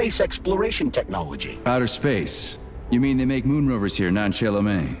new space exploration technology. Outer space? You mean they make moon rovers here,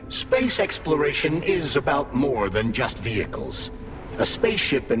 non-Chelomé? Space exploration is about more than just vehicles. A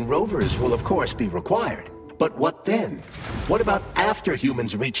spaceship and rovers will of course be required. But what then? What about after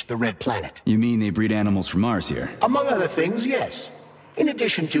humans reach the Red Planet? You mean they breed animals from Mars here? Among other things, yes. In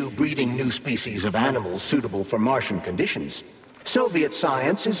addition to breeding new species of animals suitable for Martian conditions, Soviet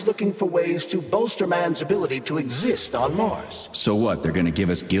science is looking for ways to bolster man's ability to exist on Mars. So what, they're gonna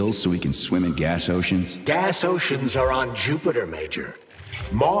give us gills so we can swim in gas oceans? Gas oceans are on Jupiter, Major.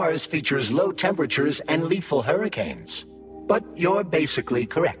 Mars features low temperatures and lethal hurricanes. But you're basically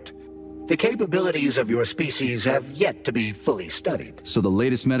correct. The capabilities of your species have yet to be fully studied. So the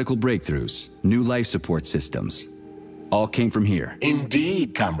latest medical breakthroughs, new life support systems, all came from here.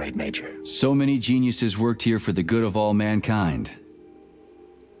 Indeed, Comrade Major. So many geniuses worked here for the good of all mankind.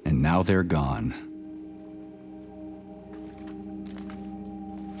 And now they're gone.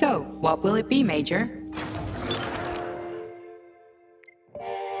 So, what will it be, Major?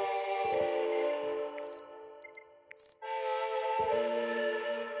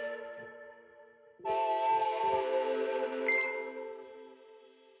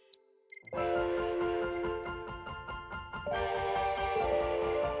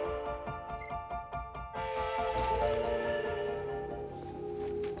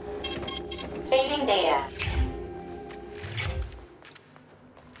 Saving data.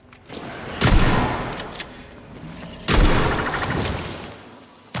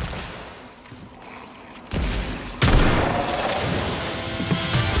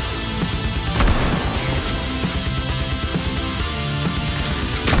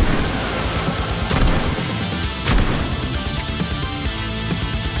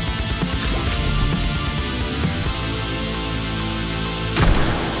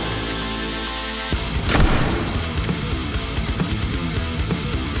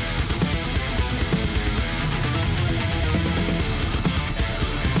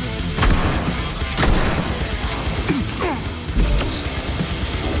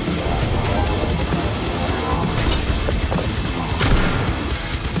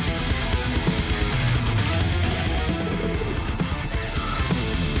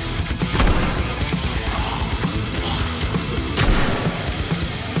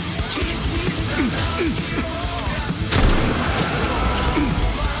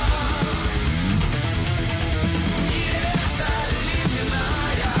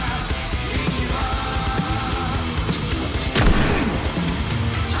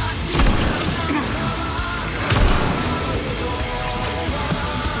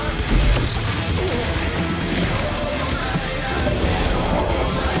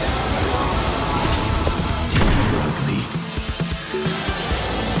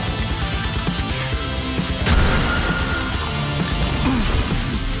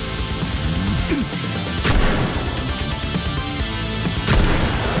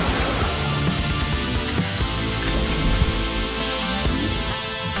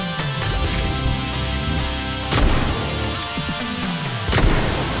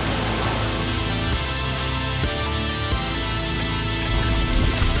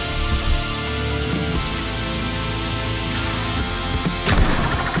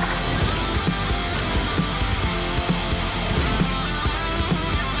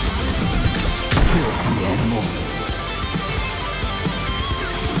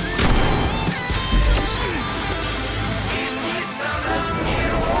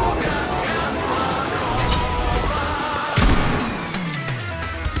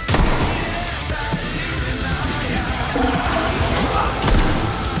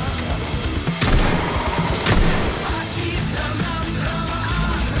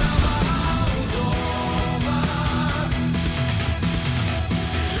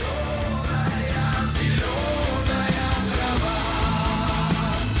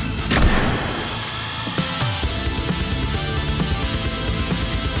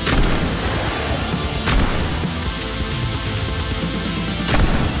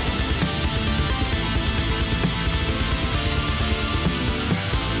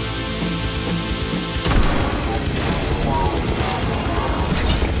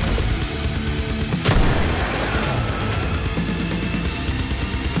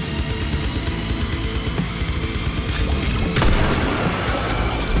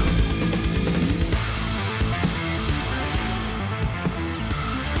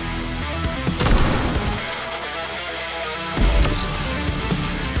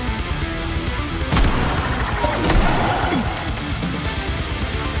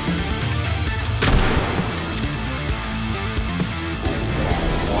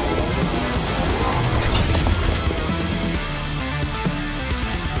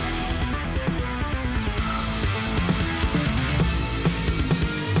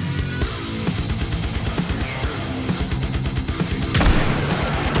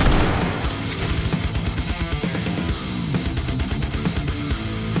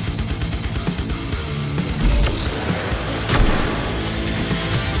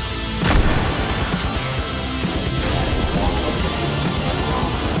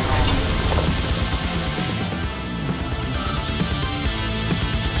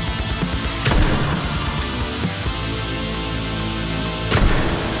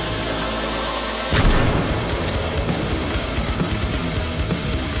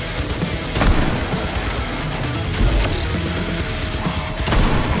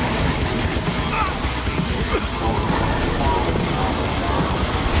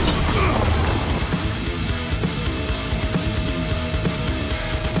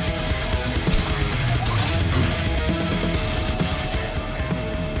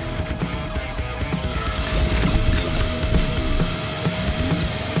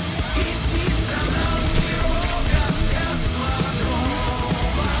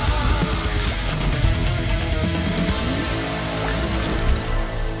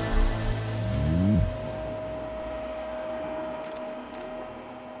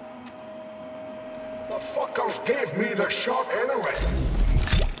 gave me the shot anyway.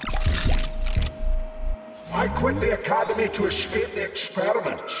 I quit the academy to escape the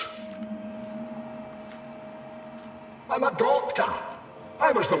experiments. I'm a doctor.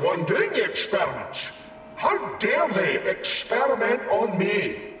 I was the one doing the experiments. How dare they experiment on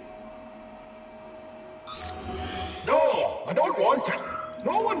me? No, I don't want it.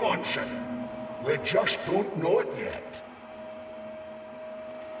 No one wants it. We just don't know it yet.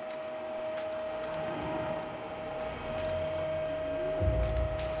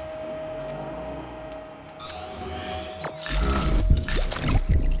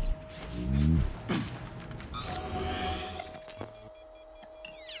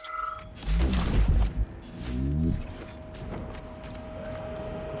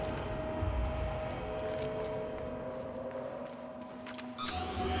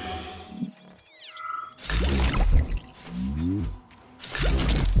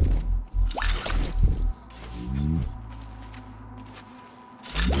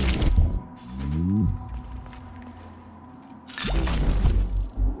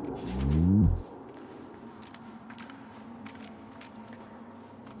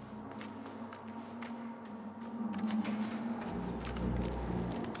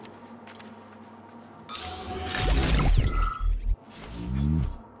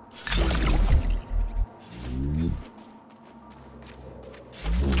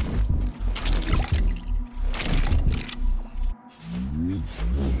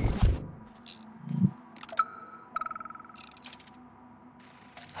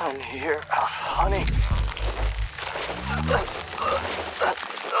 I'm here, honey.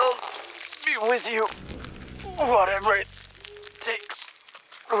 I'll be with you, whatever it takes.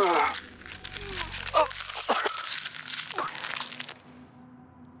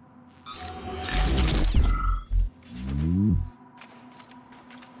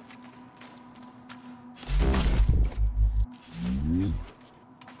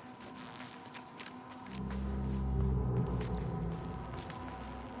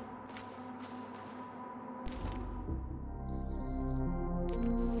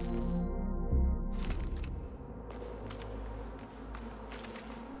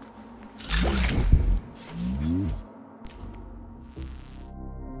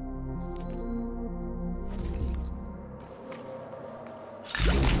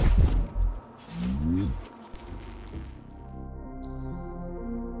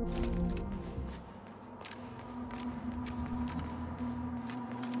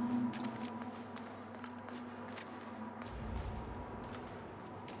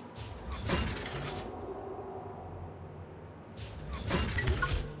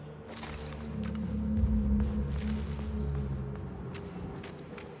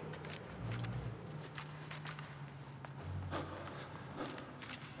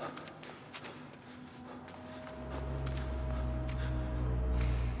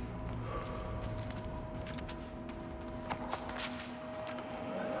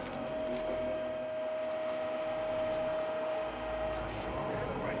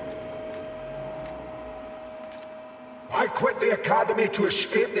 I quit the academy to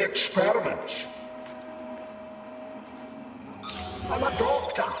escape the experiments. I'm a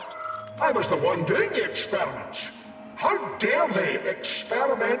doctor. I was the one doing the experiments. How dare they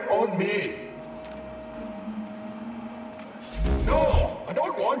experiment on me? No, I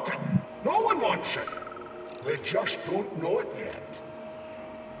don't want it. No one wants it. We just don't know it yet.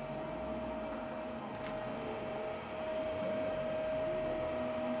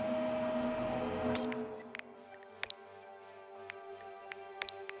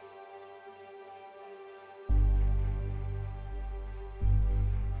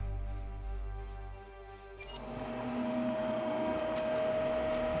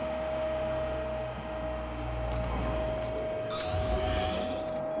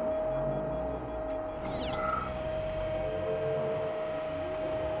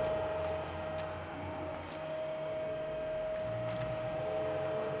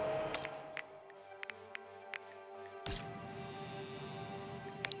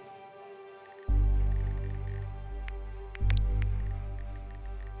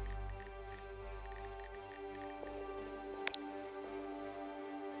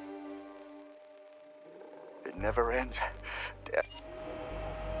 It never ends.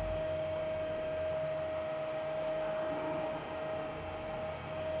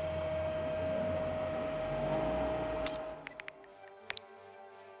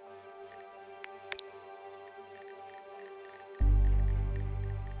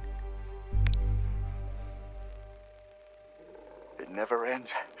 It never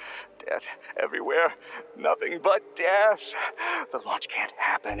ends. Death everywhere. Nothing but death. The launch can't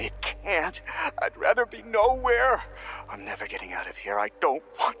happen. It can't. I'd rather be nowhere. I'm never getting out of here. I don't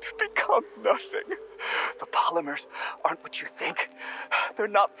want to become nothing. The polymers aren't what you think. They're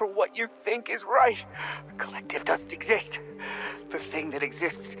not for what you think is right. Collective doesn't exist. The thing that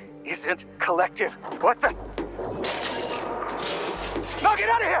exists isn't collective. What the? No, get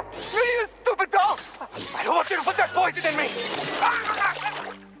out of here! You stupid doll! I don't want you to put that poison in me!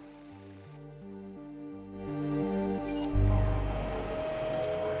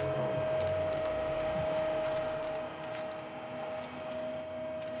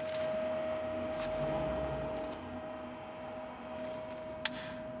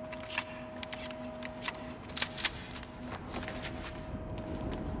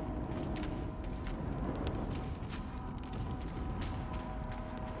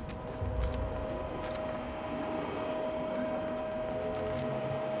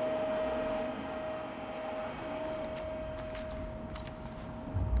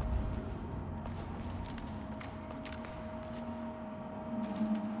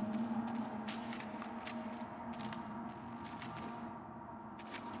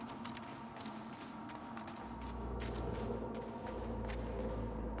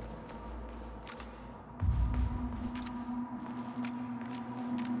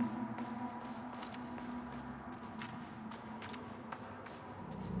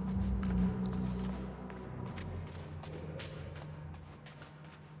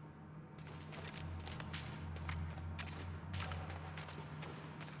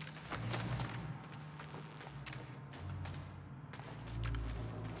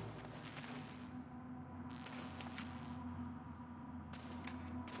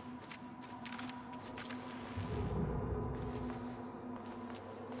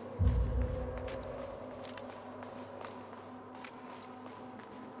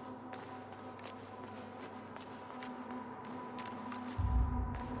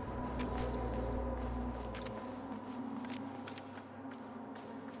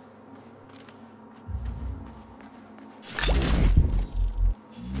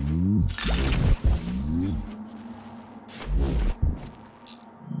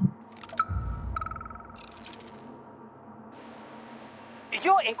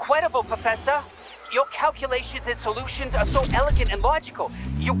 You're incredible, Professor. Your calculations and solutions are so elegant and logical.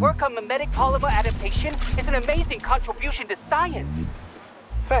 Your work on mimetic polymer adaptation is an amazing contribution to science.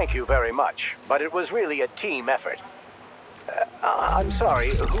 Thank you very much, but it was really a team effort. I'm sorry,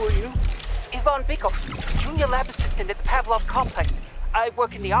 who are you? Ivan Bikov, junior lab assistant at the Pavlov complex. I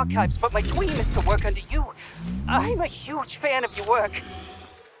work in the archives, but my dream is to work under you. I'm a huge fan of your work.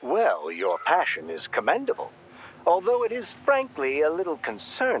 Well, your passion is commendable. Although it is frankly a little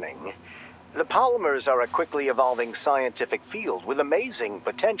concerning. The polymers are a quickly evolving scientific field with amazing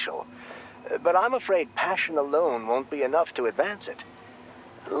potential. But I'm afraid passion alone won't be enough to advance it.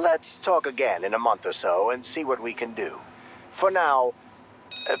 Let's talk again in a month or so and see what we can do. For now,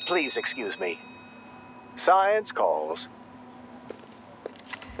 please excuse me. Science calls.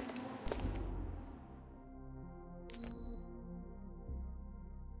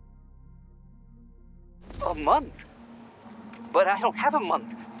 A month? But I don't have a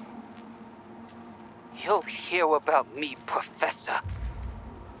month. You'll hear about me, Professor.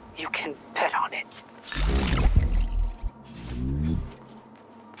 You can bet on it.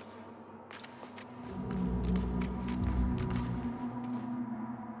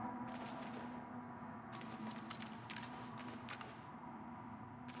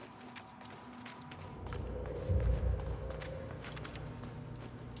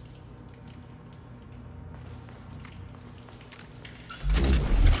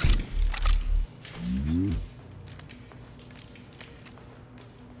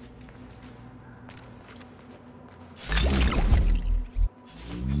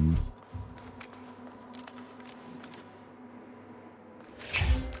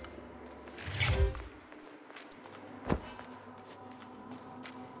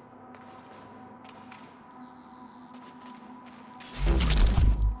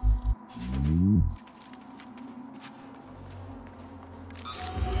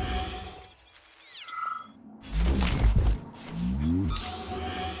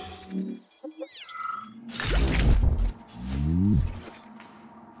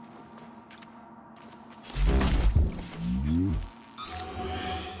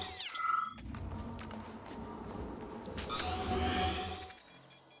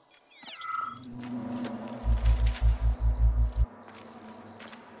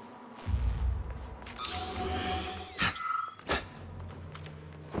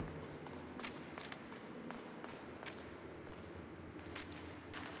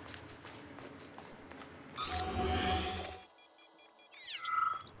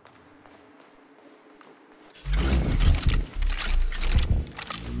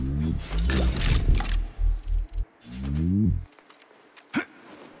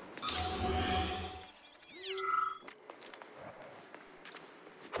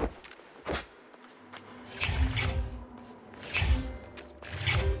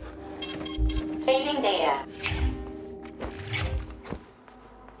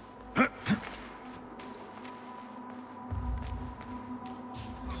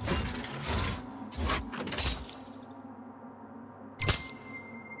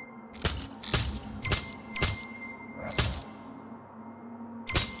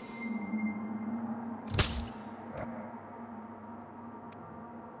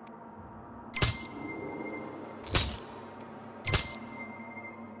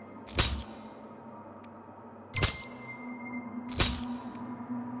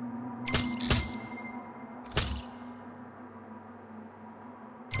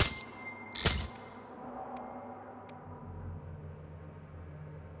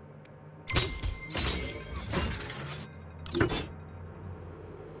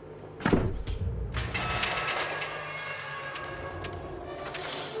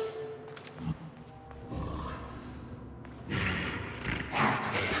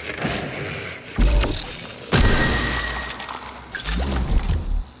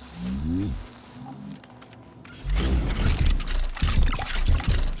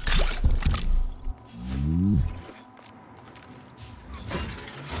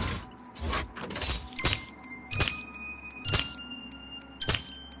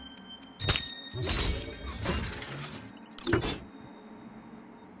 Saving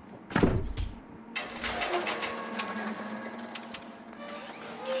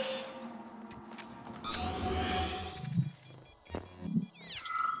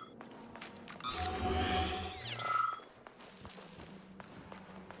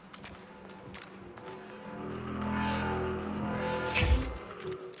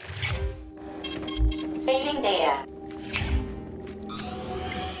data.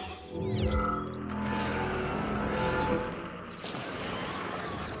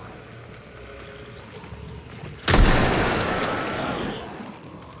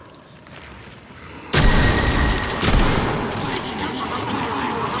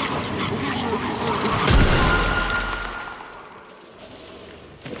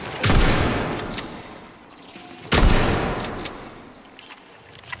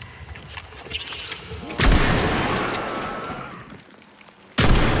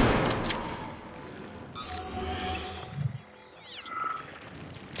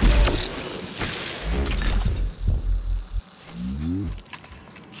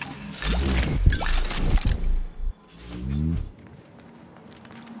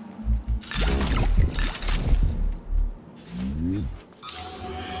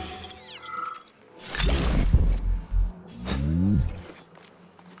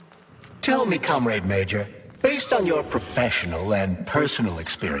 Tell me, Comrade Major, based on your professional and personal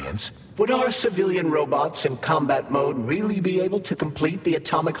experience, would our civilian robots in combat mode really be able to complete the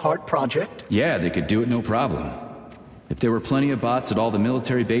Atomic Heart project? Yeah, they could do it no problem. If there were plenty of bots at all the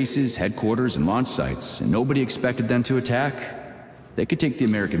military bases, headquarters, and launch sites, and nobody expected them to attack, they could take the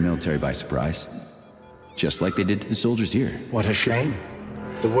American military by surprise. Just like they did to the soldiers here. What a shame.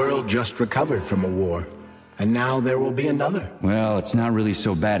 The world just recovered from a war. And now there will be another. Well, it's not really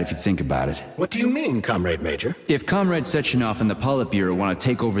so bad if you think about it. What do you mean, Comrade Major? If Comrade Sechenov and the Politburo want to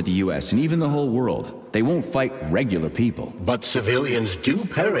take over the US and even the whole world, they won't fight regular people. But civilians do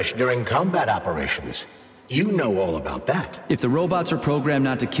perish during combat operations. You know all about that. If the robots are programmed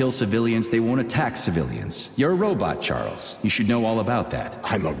not to kill civilians, they won't attack civilians. You're a robot, Charles. You should know all about that.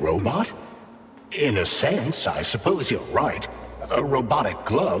 I'm a robot? In a sense, I suppose you're right. A robotic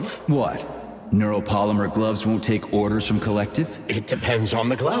glove. What? Neuropolymer gloves won't take orders from Collective? It depends on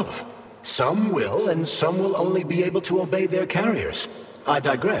the glove. Some will, and some will only be able to obey their carriers. I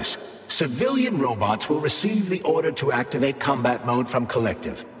digress. Civilian robots will receive the order to activate combat mode from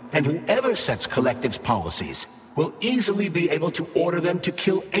Collective, and whoever sets Collective's policies will easily be able to order them to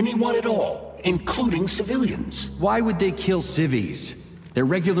kill anyone at all, including civilians. Why would they kill civvies? They're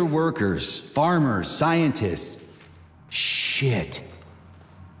regular workers, farmers, scientists. Shit.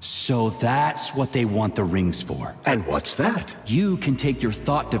 So that's what they want the rings for. And what's that? You can take your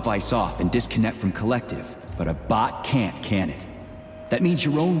thought device off and disconnect from Collective, but a bot can't, can it? That means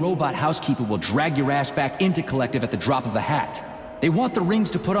your own robot housekeeper will drag your ass back into Collective at the drop of a hat. They want the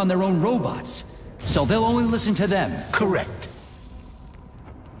rings to put on their own robots, so they'll only listen to them. Correct.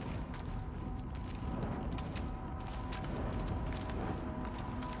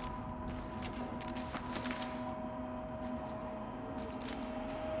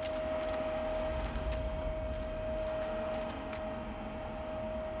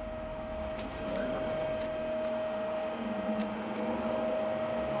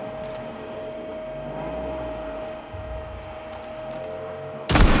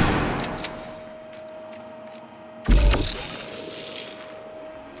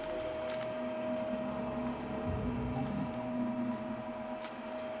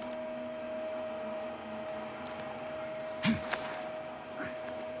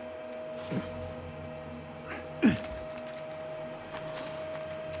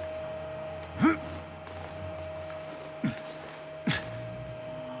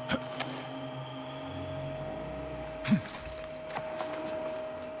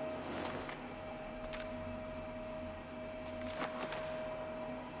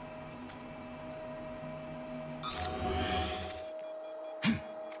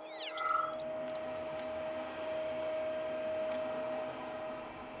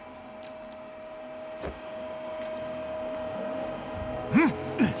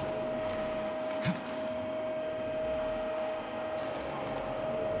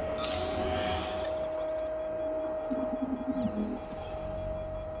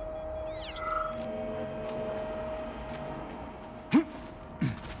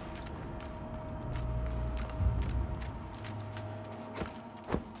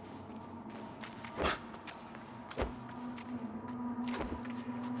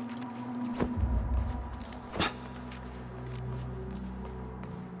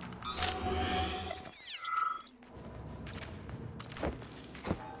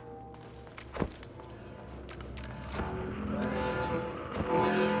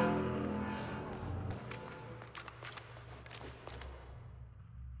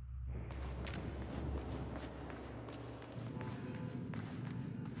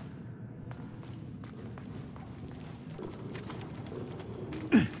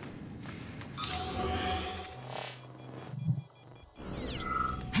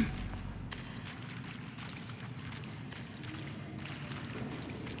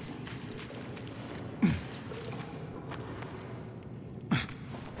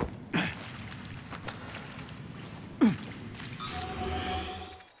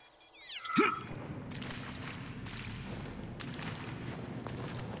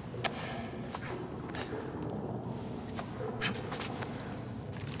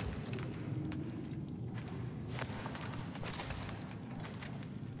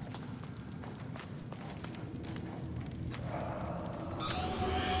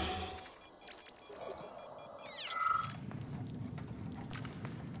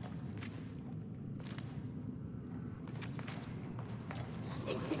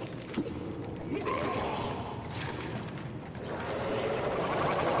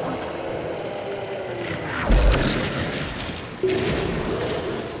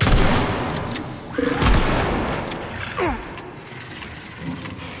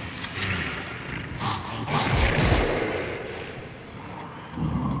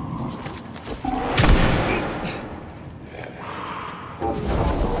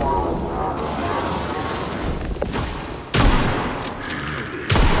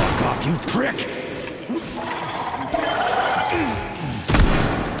 prick!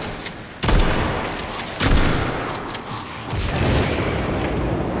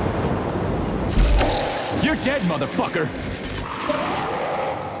 You're dead, motherfucker!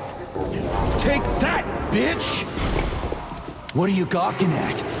 Take that, bitch! What are you gawking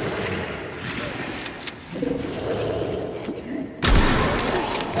at?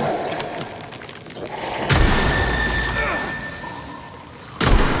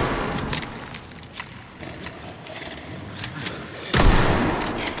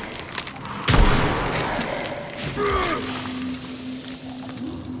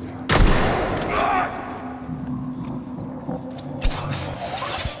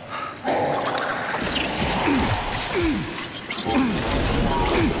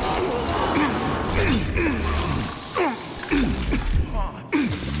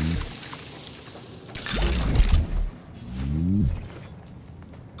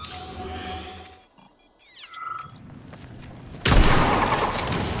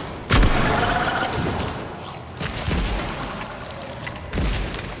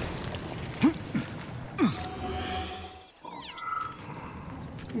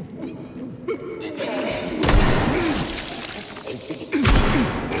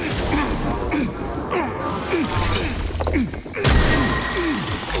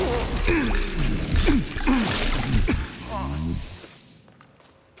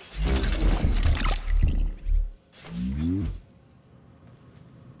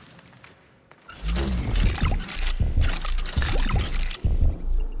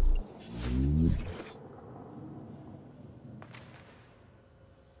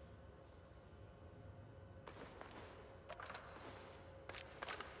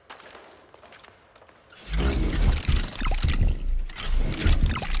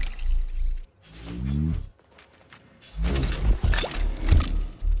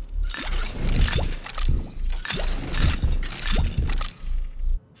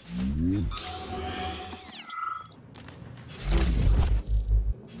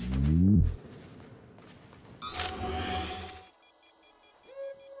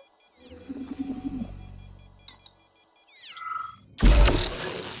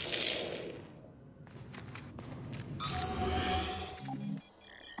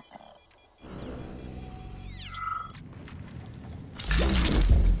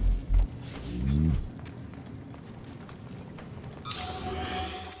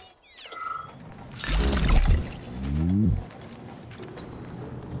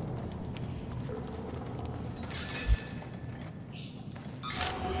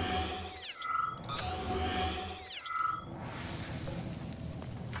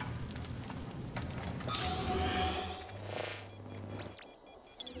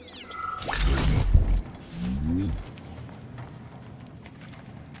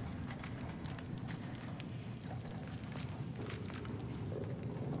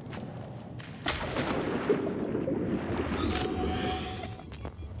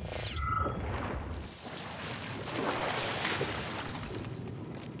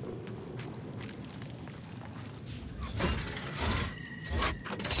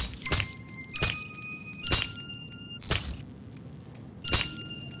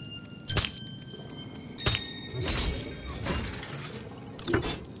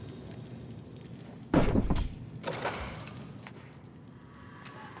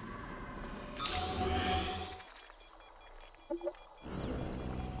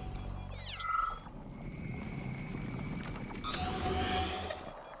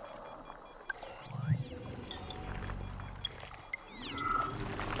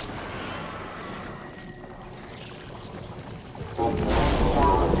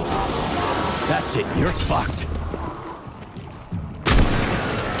 That's it, you're fucked.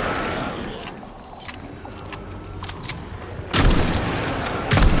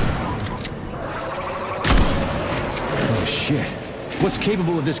 Oh shit. What's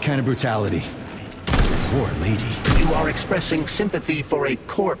capable of this kind of brutality? This poor lady. You are expressing sympathy for a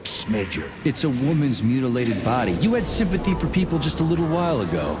corpse, Major. It's a woman's mutilated body. You had sympathy for people just a little while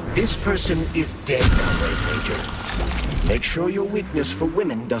ago. This person is dead now, Major. Make sure your weakness for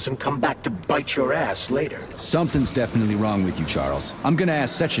women doesn't come back to bite your ass later. Something's definitely wrong with you, Charles. I'm gonna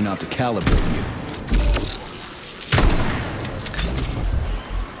ask Sechenov to calibrate you.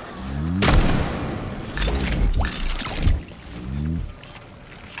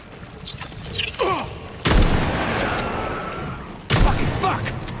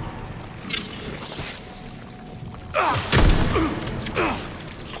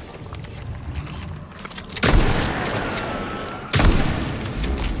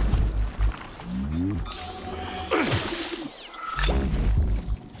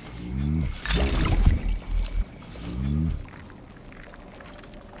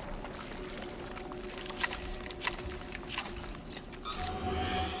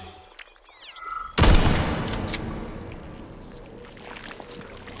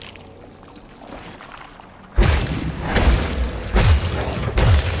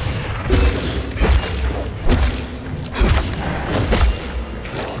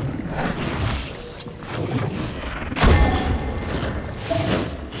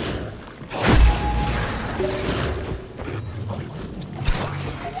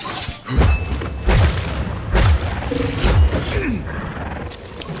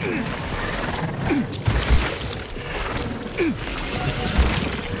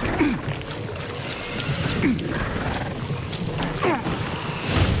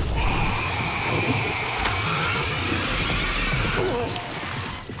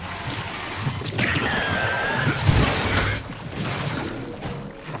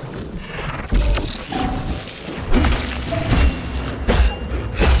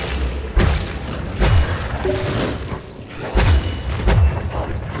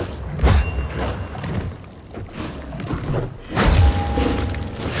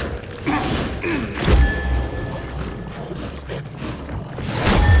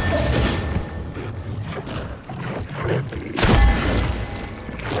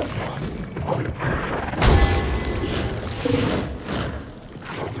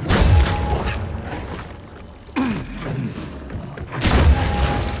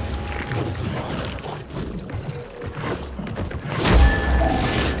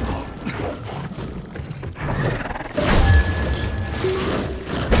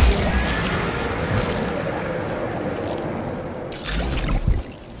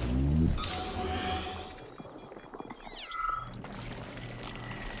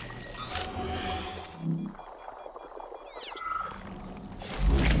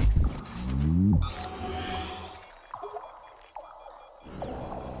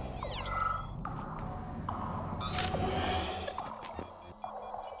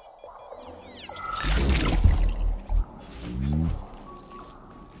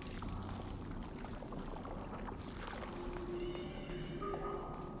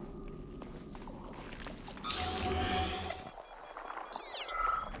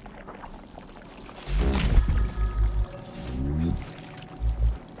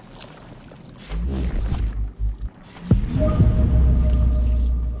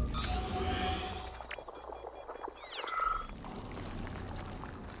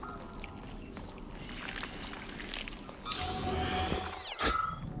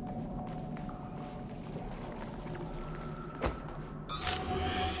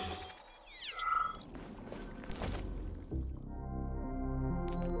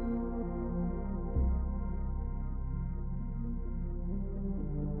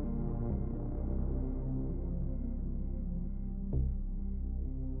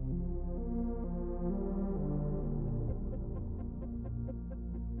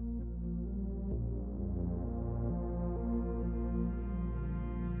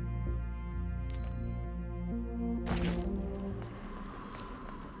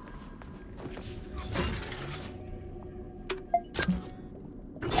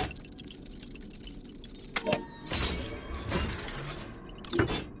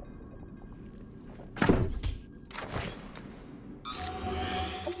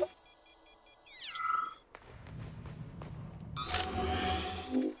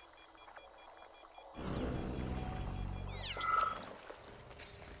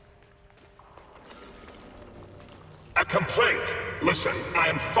 Complaint. Listen, I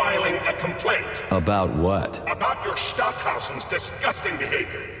am filing a complaint. About what? About your Stockhausen's disgusting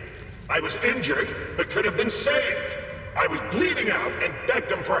behavior. I was injured, but could have been saved. I was bleeding out and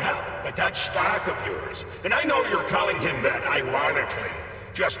begged him for help, but that Stock of yours, and I know you're calling him that ironically,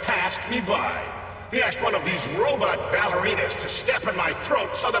 just passed me by. He asked one of these robot ballerinas to step in my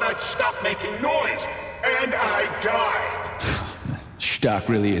throat so that I'd stop making noise, and I died. Stock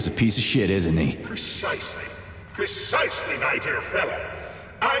really is a piece of shit, isn't he? Precisely. Precisely, my dear fellow.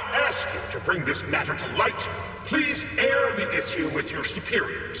 I ask you to bring this matter to light. Please air the issue with your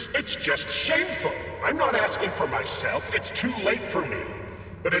superiors. It's just shameful. I'm not asking for myself. It's too late for me.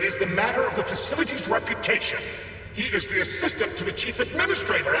 But it is the matter of the facility's reputation. He is the assistant to the chief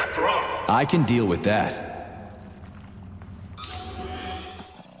administrator, after all. I can deal with that.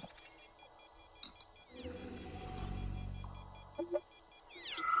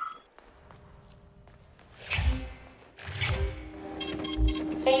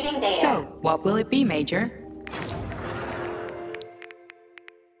 Saving data. So, what will it be, Major?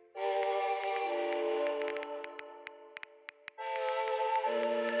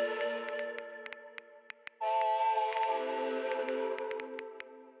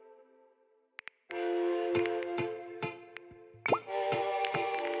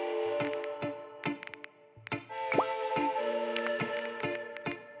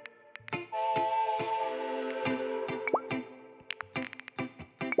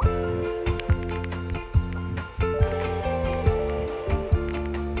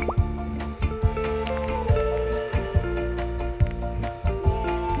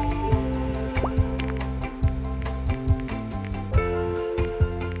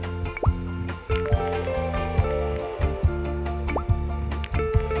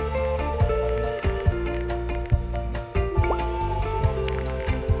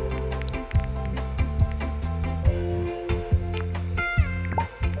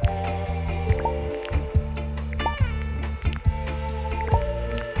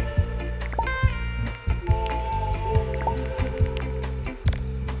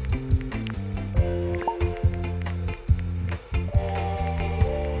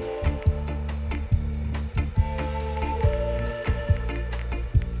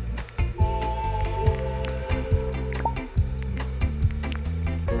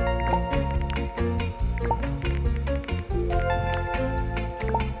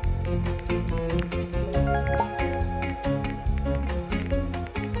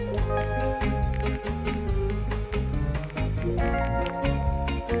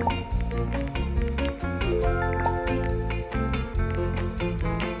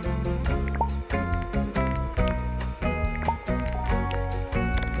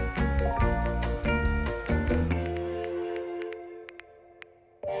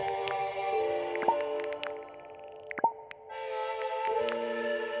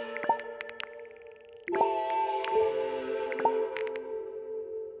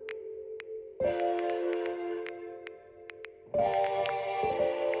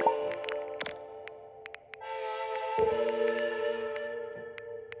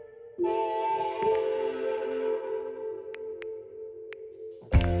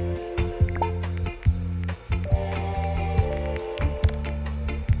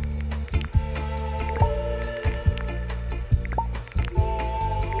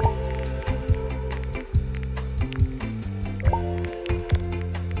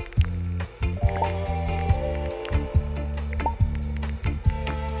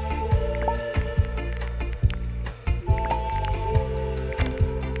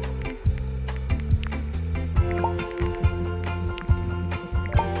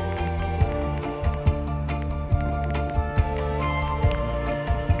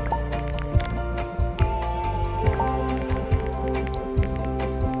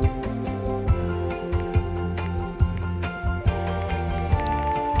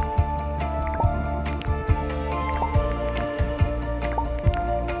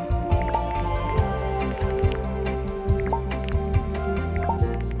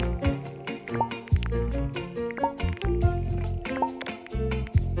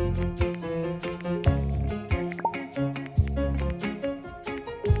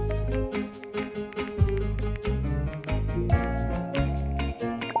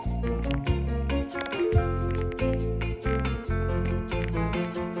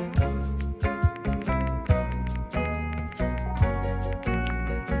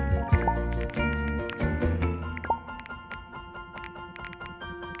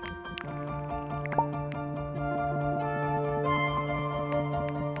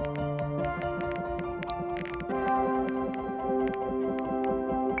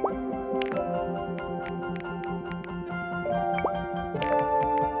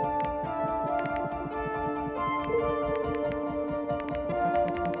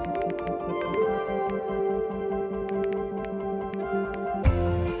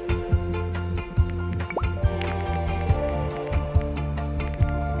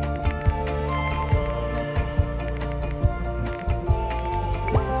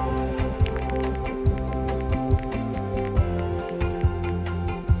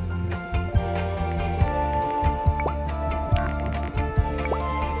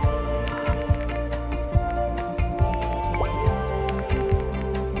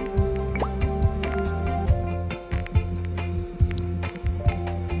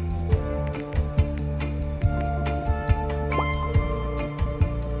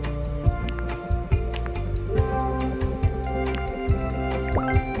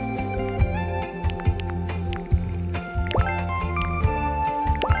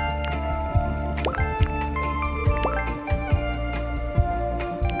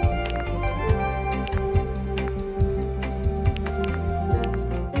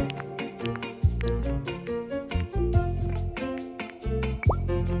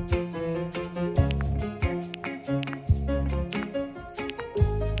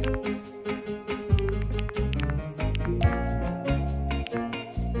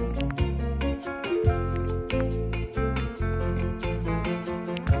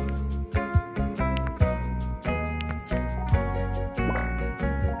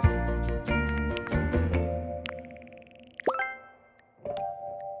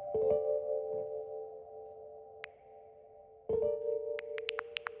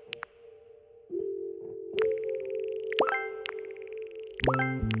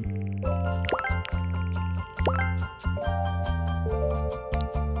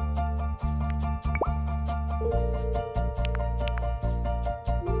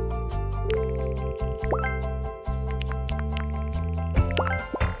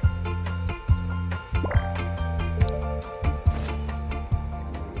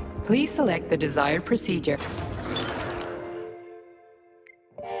 Please select the desired procedure.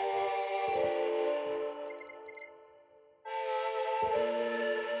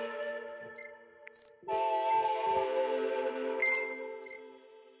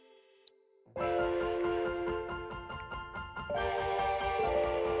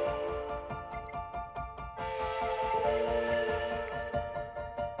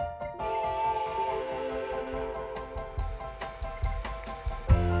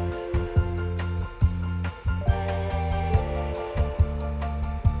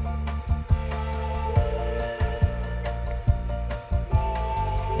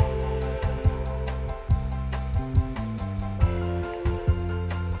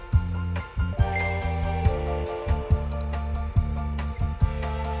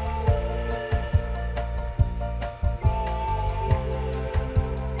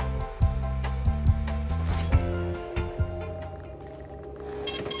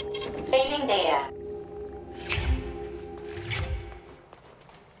 Saving data.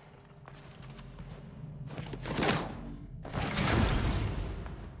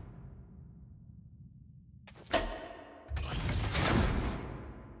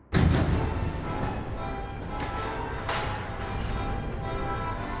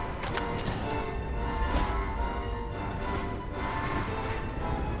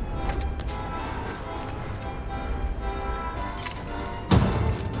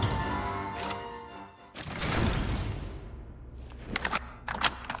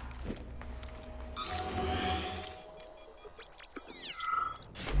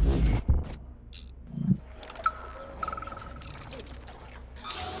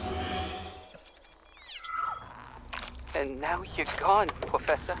 And now you're gone,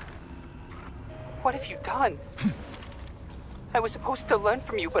 Professor. What have you done? I was supposed to learn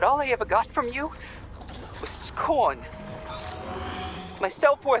from you, but all I ever got from you was scorn. My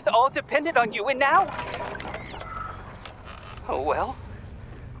self-worth all depended on you, and now... Oh well.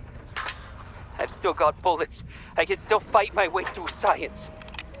 I've still got bullets. I can still fight my way through science.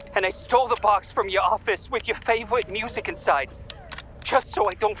 And I stole the box from your office with your favorite music inside. Just so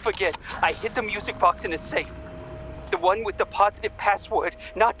I don't forget, I hid the music box in a safe. The one with the positive password,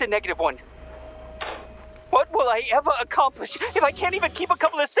 not the negative one. What will I ever accomplish if I can't even keep a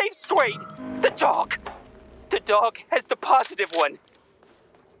couple of safes straight? The dog! The dog has the positive one.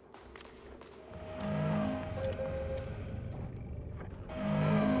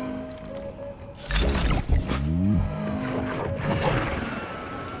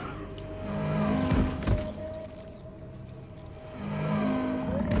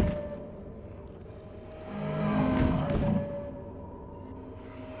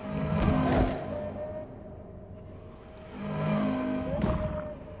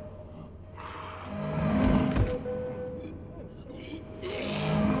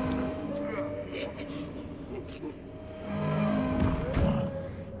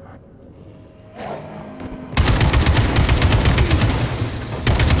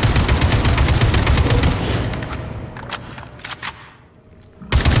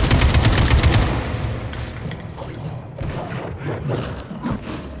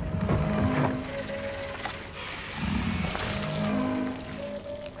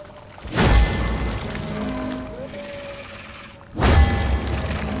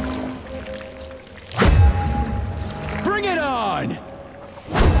 Bring it on!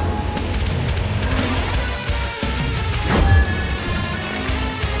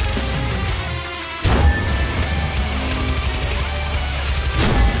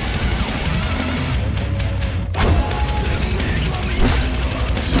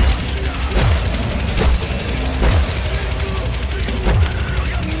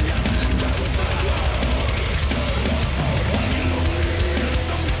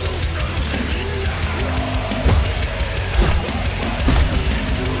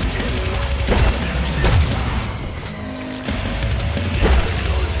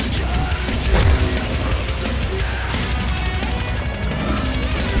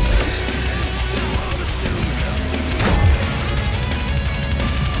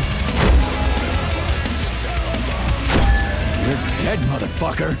 Dead,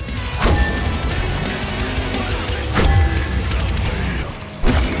 motherfucker!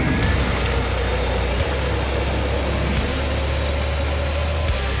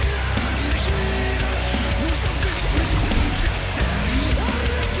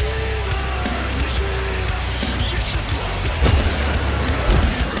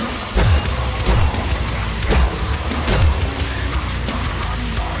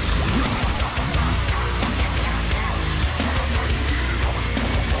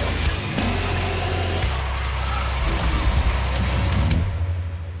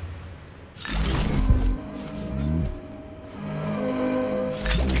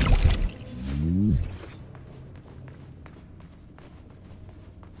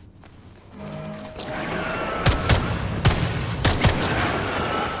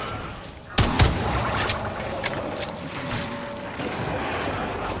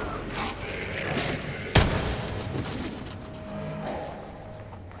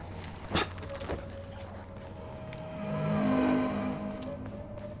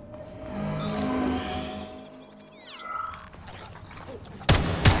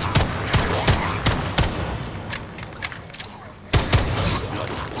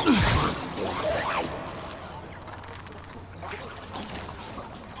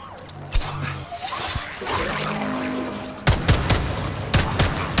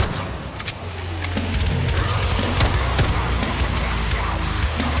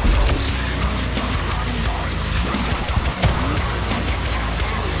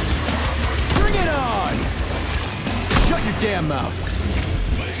 Damn mouth.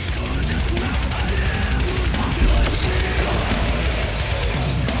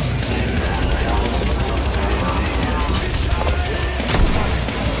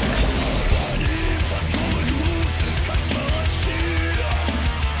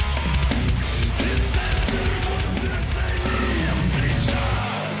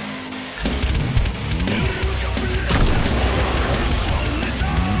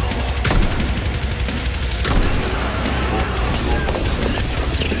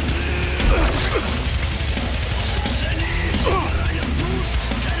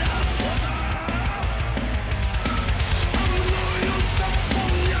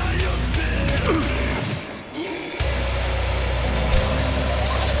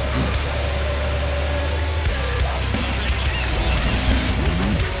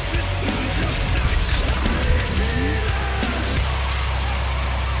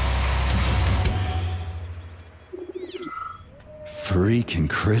 Freaking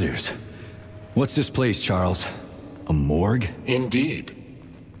critters. What's this place, Charles? A morgue? Indeed.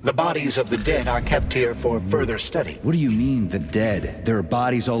 The bodies of the dead are kept here for further study. What do you mean, the dead? There are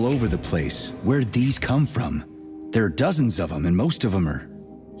bodies all over the place. Where'd these come from? There are dozens of them, and most of them are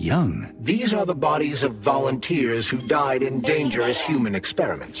young. These are the bodies of volunteers who died in dangerous human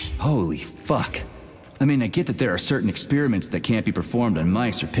experiments. Holy fuck. I mean, I get that there are certain experiments that can't be performed on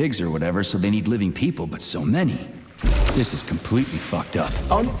mice or pigs or whatever, so they need living people, but so many. This is completely fucked up.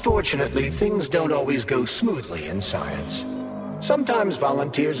 Unfortunately, things don't always go smoothly in science. Sometimes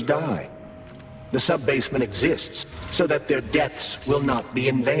volunteers die. The sub-basement exists so that their deaths will not be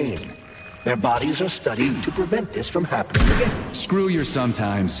in vain. Their bodies are studied to prevent this from happening again. Screw your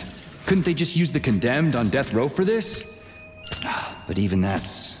sometimes. Couldn't they just use the condemned on death row for this? But even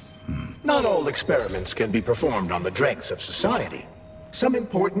that's... Not all experiments can be performed on the dregs of society. Some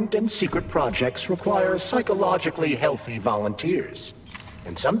important and secret projects require psychologically healthy volunteers.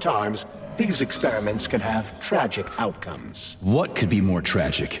 And sometimes, these experiments can have tragic outcomes. What could be more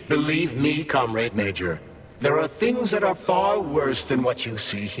tragic? Believe me, Comrade Major, there are things that are far worse than what you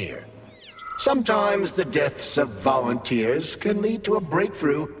see here. Sometimes the deaths of volunteers can lead to a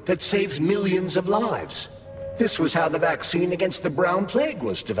breakthrough that saves millions of lives. This was how the vaccine against the brown plague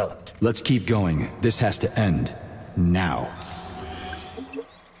was developed. Let's keep going. This has to end. Now.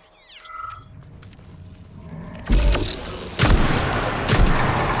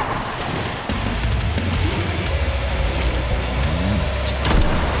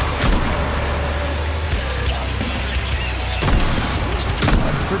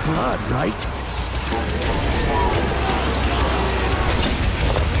 Blood, right?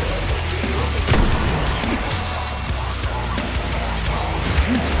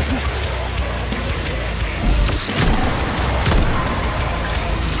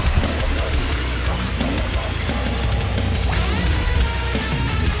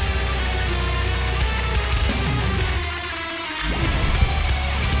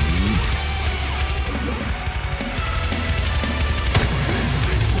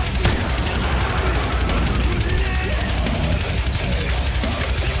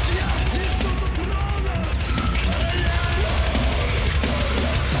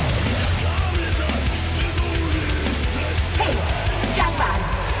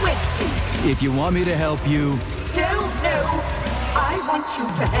 If you want me to help you... No. I want you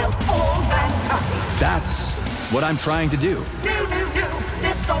to help all mankind. That's what I'm trying to do. No.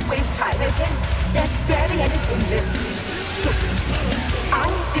 Let's not waste time, okay? There's barely anything left. Look, I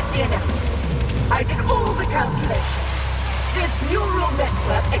did the analysis. I did all the calculations. This neural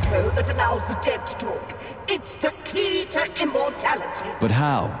network echo that allows the dead to talk. It's the key to immortality. But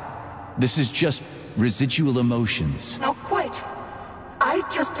how? This is just residual emotions. Not quite. I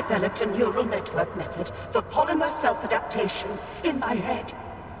just developed a neural network method for polymer self-adaptation in my head.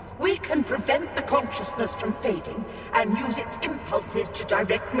 We can prevent the consciousness from fading and use its impulses to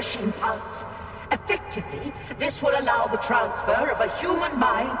direct machine parts. Effectively, this will allow the transfer of a human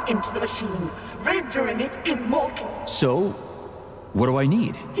mind into the machine, rendering it immortal. So, what do I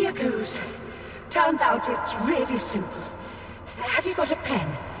need? Here goes. Turns out it's really simple. Have you got a pen?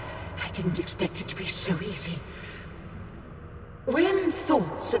 I didn't expect it to be so easy. When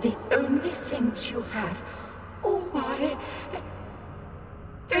thoughts are the only things you have, oh my,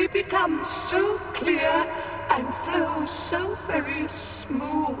 they become so clear and flow so very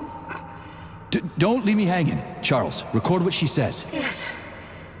smooth. Don't leave me hanging. Charles, record what she says.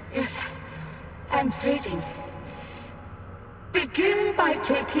 Yes. I'm fading. Begin by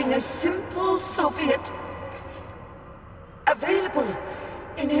taking a simple Soviet. Available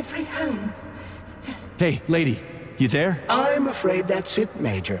in every home. Hey, lady, you there? I'm afraid that's it,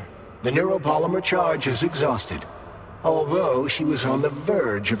 Major. The neuropolymer charge is exhausted. Although she was on the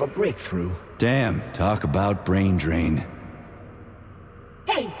verge of a breakthrough. Damn, talk about brain drain.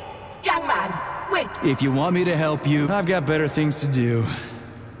 Hey, young man, wait. If you want me to help you, I've got better things to do.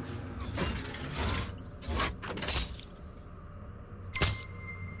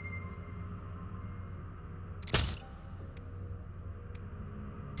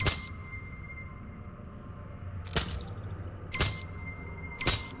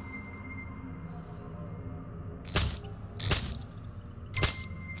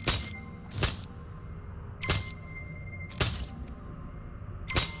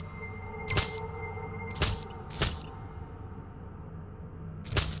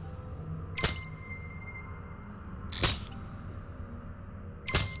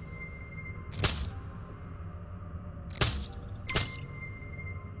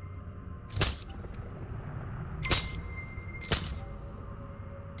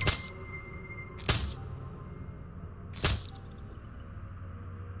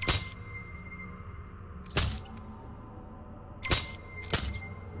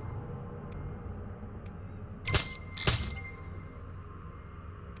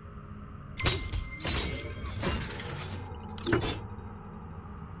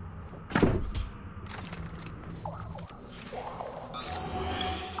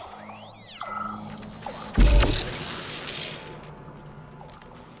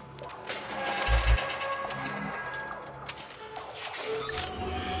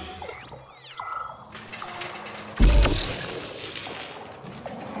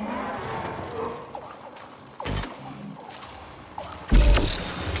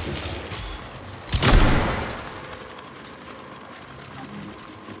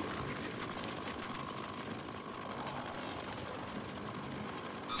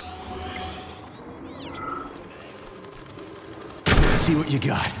 See what you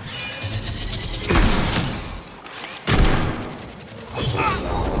got.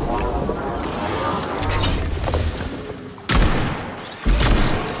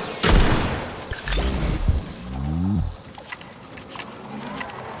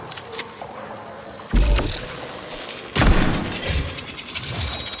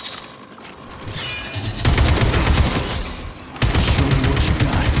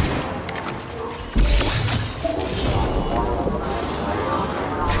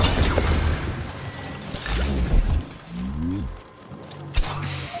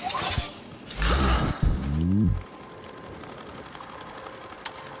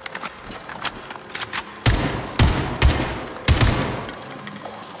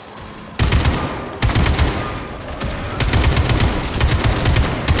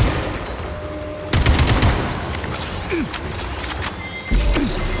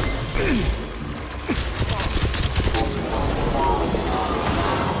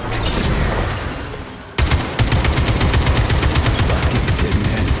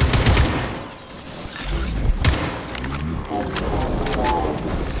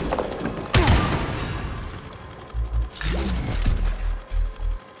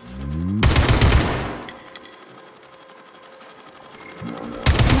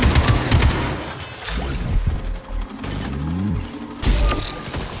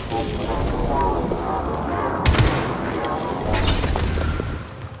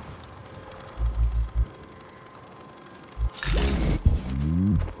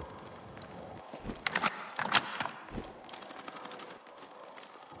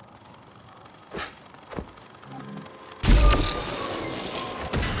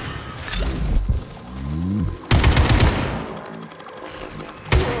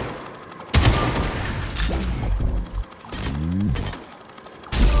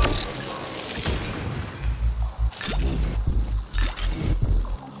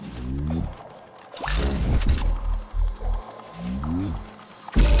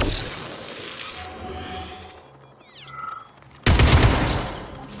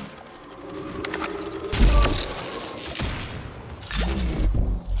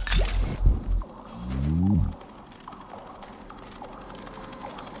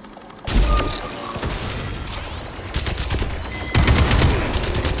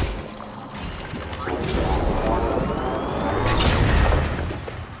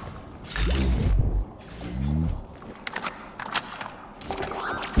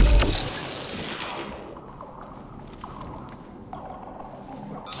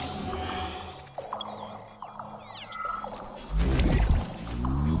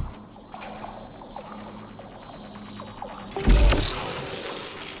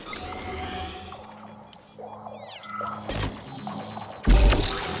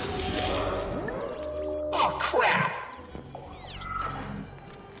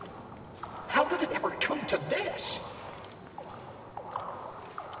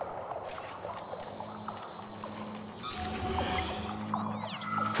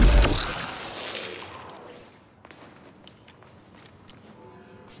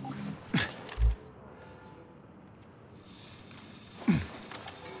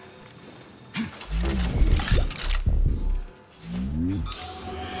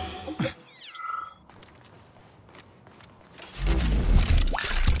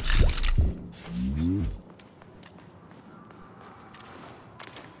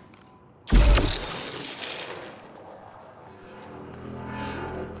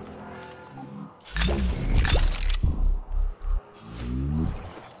 How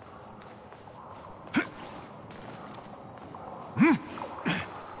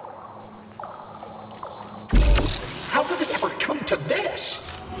did it ever come to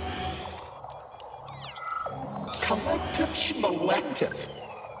this? Collective schmolective.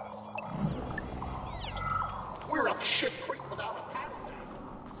 We're up shit creek without a paddle.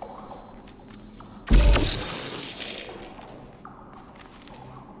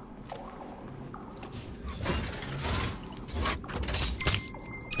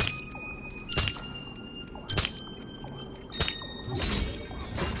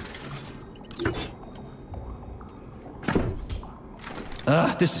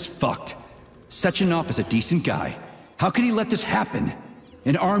 This is fucked. Sechenov is a decent guy. How could he let this happen?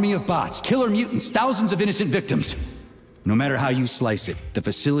 An army of bots, killer mutants, thousands of innocent victims. No matter how you slice it, the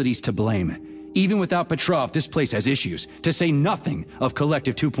facility's to blame. Even without Petrov, this place has issues, to say nothing of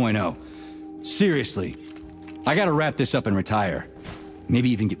Collective 2.0. Seriously, I gotta wrap this up and retire.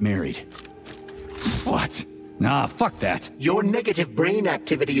 Maybe even get married. What? Nah, fuck that. Your negative brain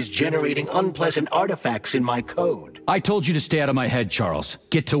activity is generating unpleasant artifacts in my code. I told you to stay out of my head, Charles.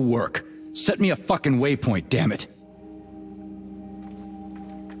 Get to work. Set me a fucking waypoint, damn it.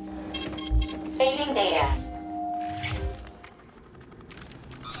 Saving data.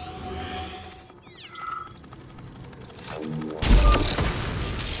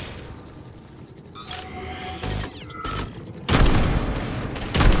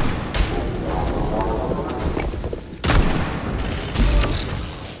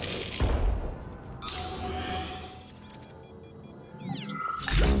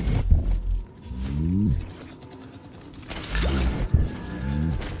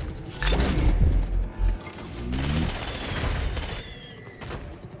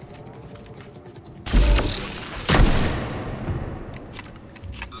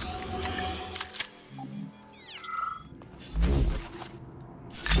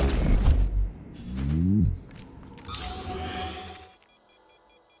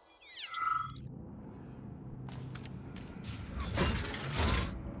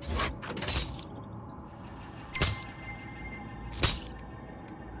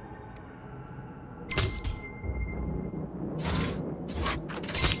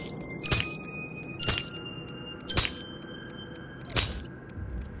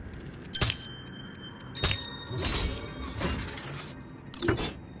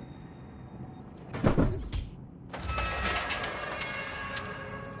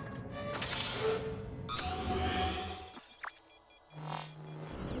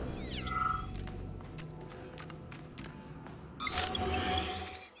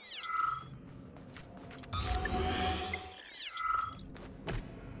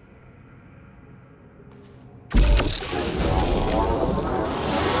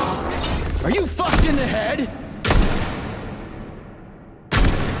 Are you fucked in the head?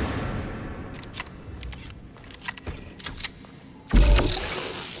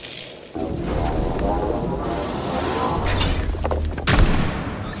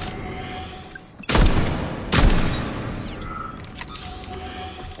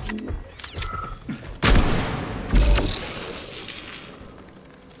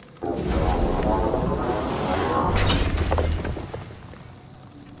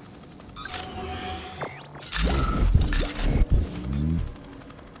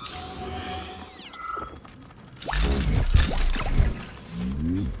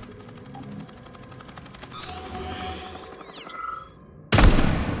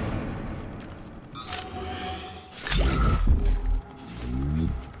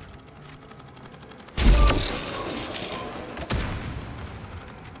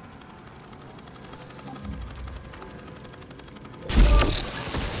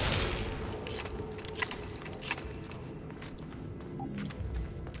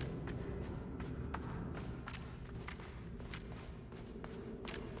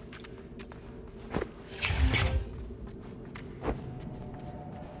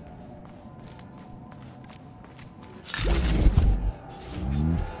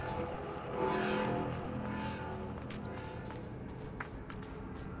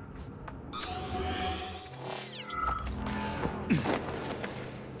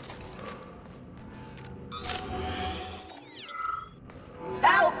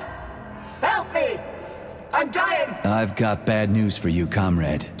 I've got bad news for you,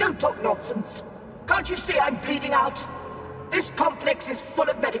 comrade. Don't talk nonsense. Can't you see I'm bleeding out? This complex is full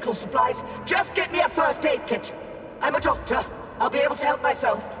of medical supplies. Just get me a first aid kit. I'm a doctor. I'll be able to help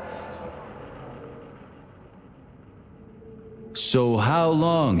myself. So how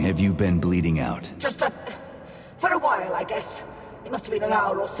long have you been bleeding out? For a while, I guess. It must have been an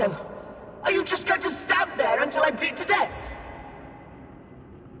hour or so. Are you just going to stand there until I bleed to death?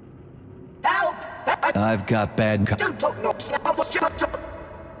 Help! I've got bad... Don't talk nonsense. I was just...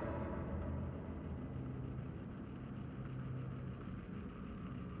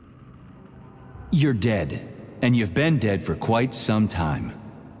 You're dead, and you've been dead for quite some time.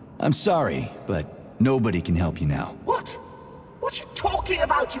 I'm sorry, but nobody can help you now. What? What are you talking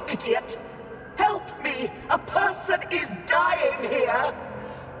about, you idiot? Help me! A person is dying here!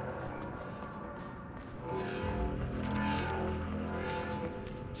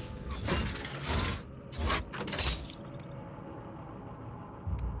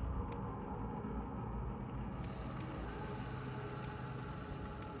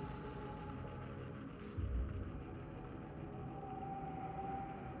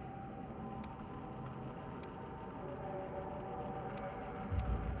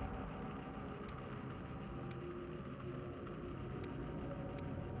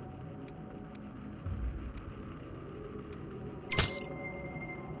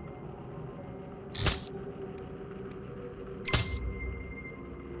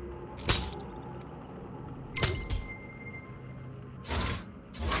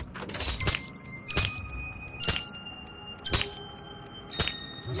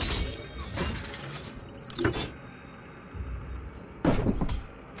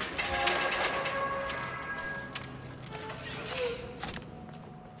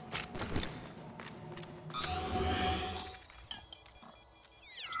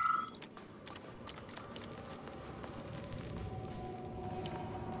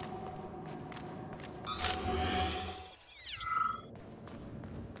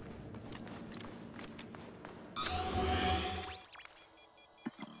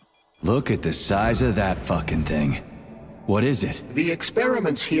 Look at the size of that fucking thing. What is it? The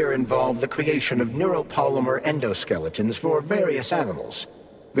experiments here involve the creation of neuropolymer endoskeletons for various animals.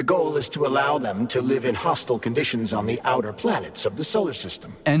 The goal is to allow them to live in hostile conditions on the outer planets of the solar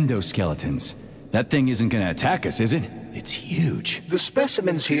system. Endoskeletons. That thing isn't gonna attack us, is it? It's huge. The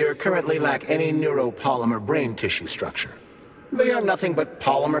specimens here currently lack any neuropolymer brain tissue structure. They are nothing but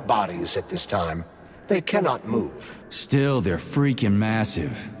polymer bodies at this time. They cannot move. Still, they're freaking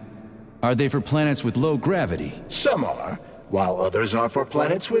massive. Are they for planets with low gravity? Some are, while others are for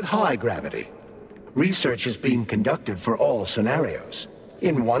planets with high gravity. Research is being conducted for all scenarios.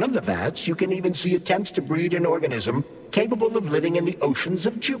 In one of the vats, you can even see attempts to breed an organism capable of living in the oceans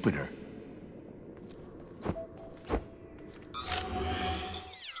of Jupiter.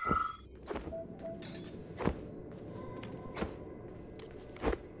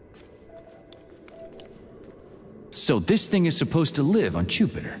 So this thing is supposed to live on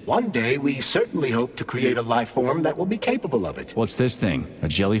Jupiter? One day, we certainly hope to create a life form that will be capable of it. What's this thing? A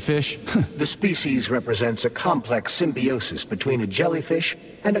jellyfish? The species represents a complex symbiosis between a jellyfish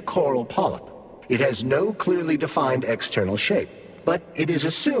and a coral polyp. It has no clearly defined external shape, but it is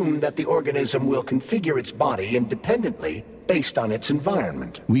assumed that the organism will configure its body independently based on its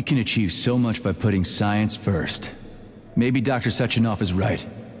environment. We can achieve so much by putting science first. Maybe Dr. Sechenov is right.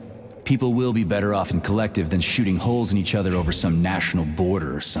 People will be better off in collective than shooting holes in each other over some national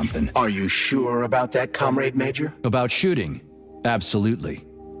border or something. Are you sure about that, Comrade Major? About shooting? Absolutely.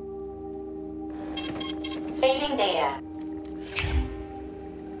 Saving data.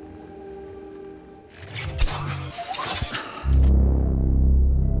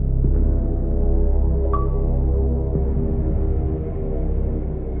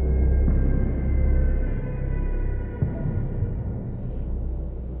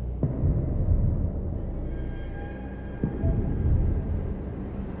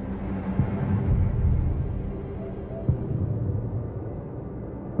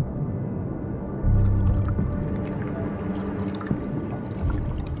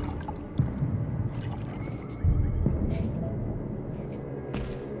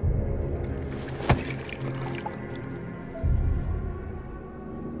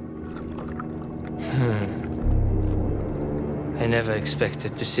 I never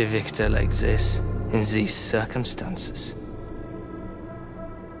expected to see Victor like this, in these circumstances.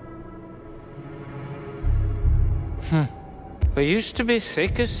 We used to be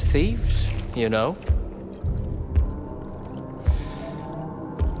thick as thieves, you know?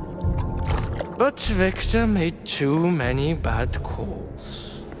 But Victor made too many bad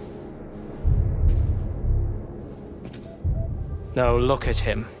calls. Now look at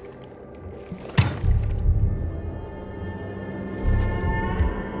him.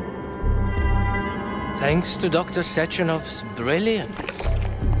 Thanks to Dr. Sechenov's brilliance.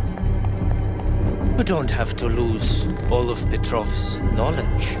 We don't have to lose all of Petrov's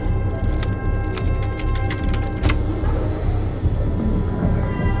knowledge.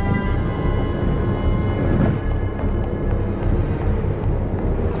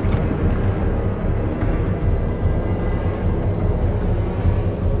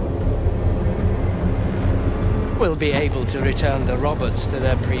 be able to return the robots to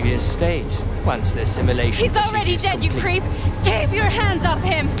their previous state once the simulation. He's already dead, you creep! Keep your hands off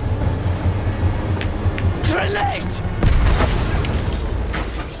him! Grenade!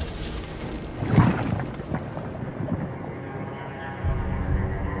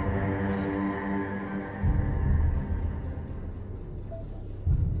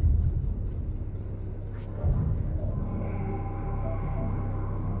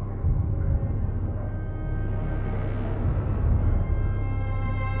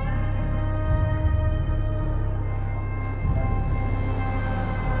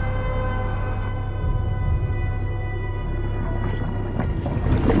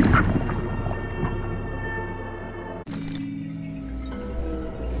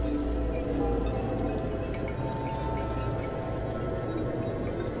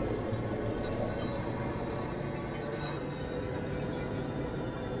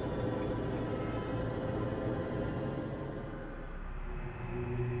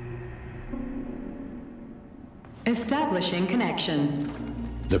 Establishing connection.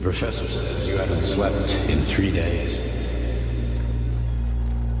 The professor says you haven't slept in 3 days.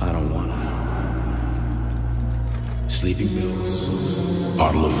 I don't wanna. Sleeping pills?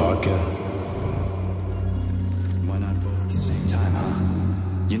 Bottle of vodka? Why not both at the same time, huh?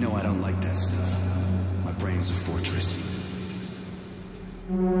 You know I don't like that stuff. My brain's a fortress.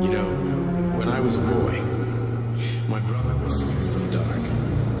 You know, when I was a boy, my brother was scared of the dark.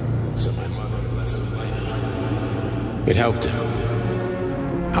 So my mother left a light on. It helped him.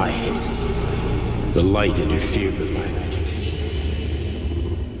 I hated it. The light interfered with my imagination.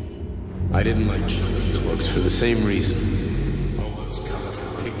 I didn't like children's books for the same reason. All those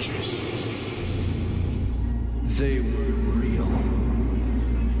colorful pictures. They weren't real.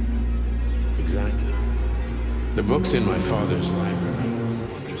 Exactly. The books in my father's library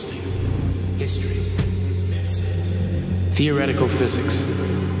were interesting. History, medicine, theoretical physics.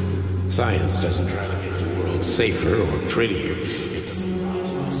 Science doesn't try to make the world safer or prettier. It doesn't lie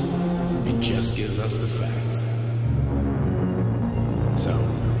to us. It just gives us the facts. So,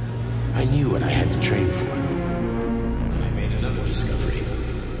 I knew what I had to train for. And I made another discovery.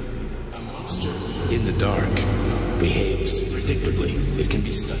 A monster in the dark behaves predictably. It can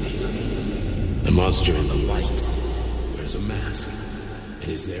be studied. A monster in the light wears a mask and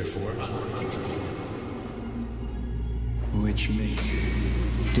is therefore unpredictable. Which makes it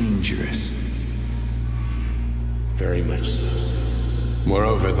dangerous. Very much so.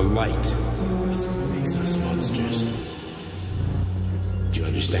 Moreover, the light is what makes us monsters. Do you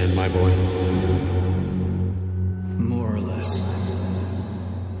understand, my boy? More or less.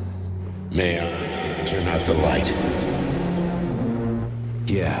 May I turn out the light?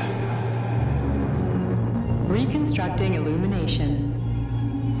 Yeah. Reconstructing illumination.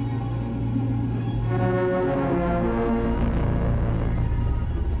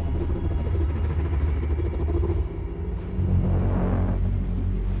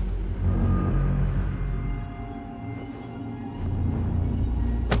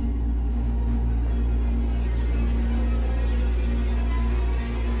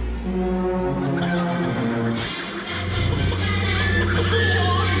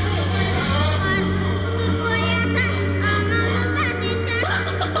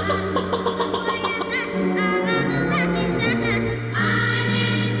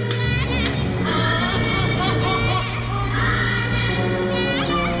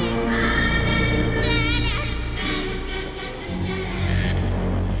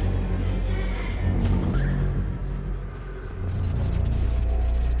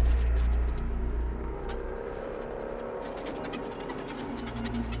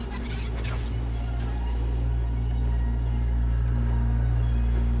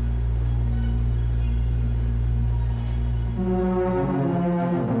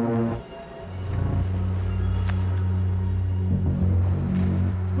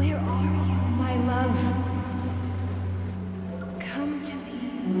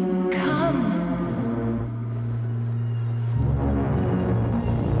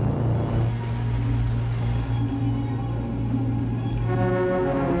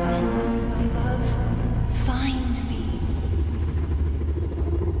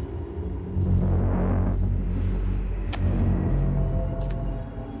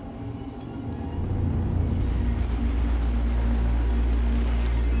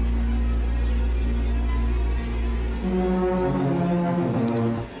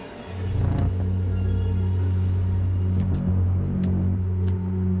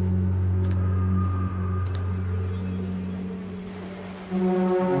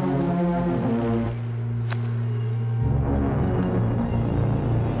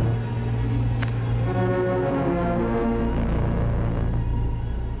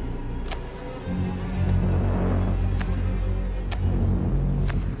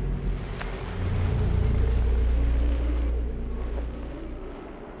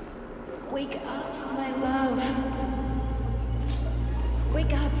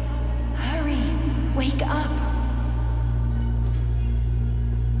 Wake up!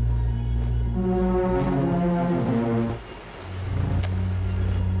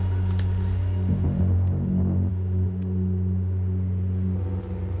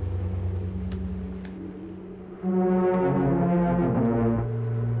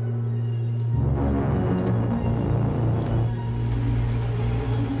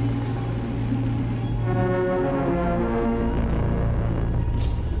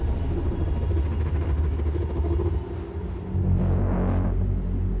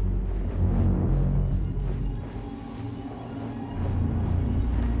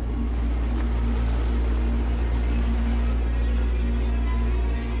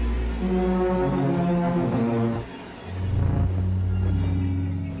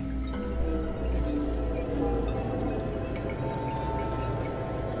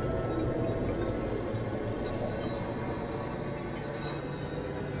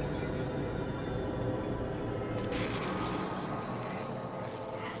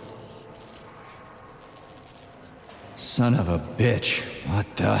 Son of a bitch.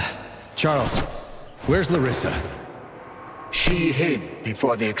 What the... Charles, where's Larissa? She hid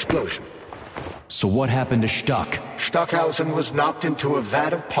before the explosion. So what happened to Stuck? Stockhausen was knocked into a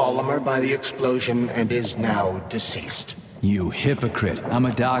vat of polymer by the explosion and is now deceased. You hypocrite. I'm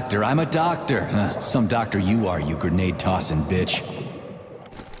a doctor. I'm a doctor. Some doctor you are, you grenade-tossing bitch.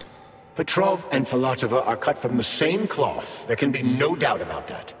 Petrov and Filatova are cut from the same cloth. There can be no doubt about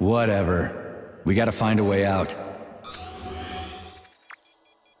that. Whatever. We gotta find a way out.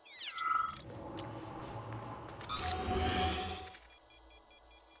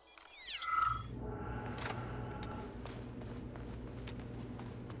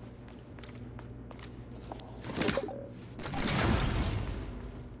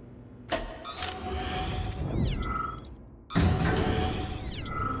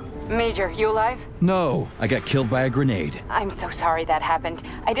 Major, you alive? No, I got killed by a grenade. I'm so sorry that happened.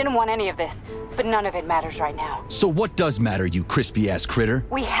 I didn't want any of this, but none of it matters right now. So what does matter, you crispy-ass critter?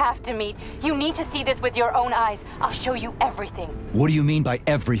 We have to meet. You need to see this with your own eyes. I'll show you everything. What do you mean by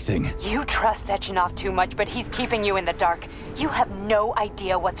everything? You trust Sechenov too much, but he's keeping you in the dark. You have no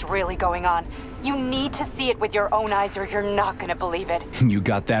idea what's really going on. You need to see it with your own eyes or you're not gonna believe it. You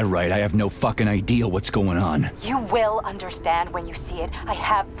got that right. I have no fucking idea what's going on. You will understand when you see it. I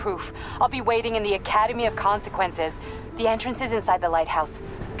have proof. I'll be waiting in the Academy of Consequences. The entrance is inside the lighthouse.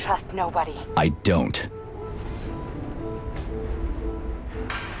 Trust nobody. I don't.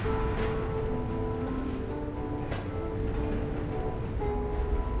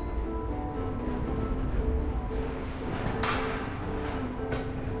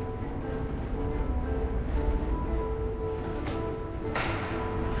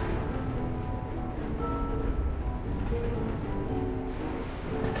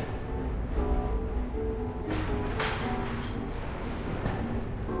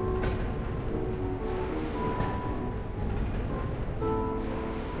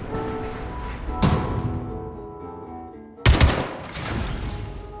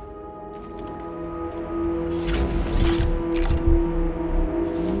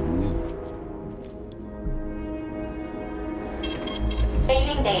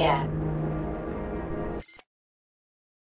 Saving data.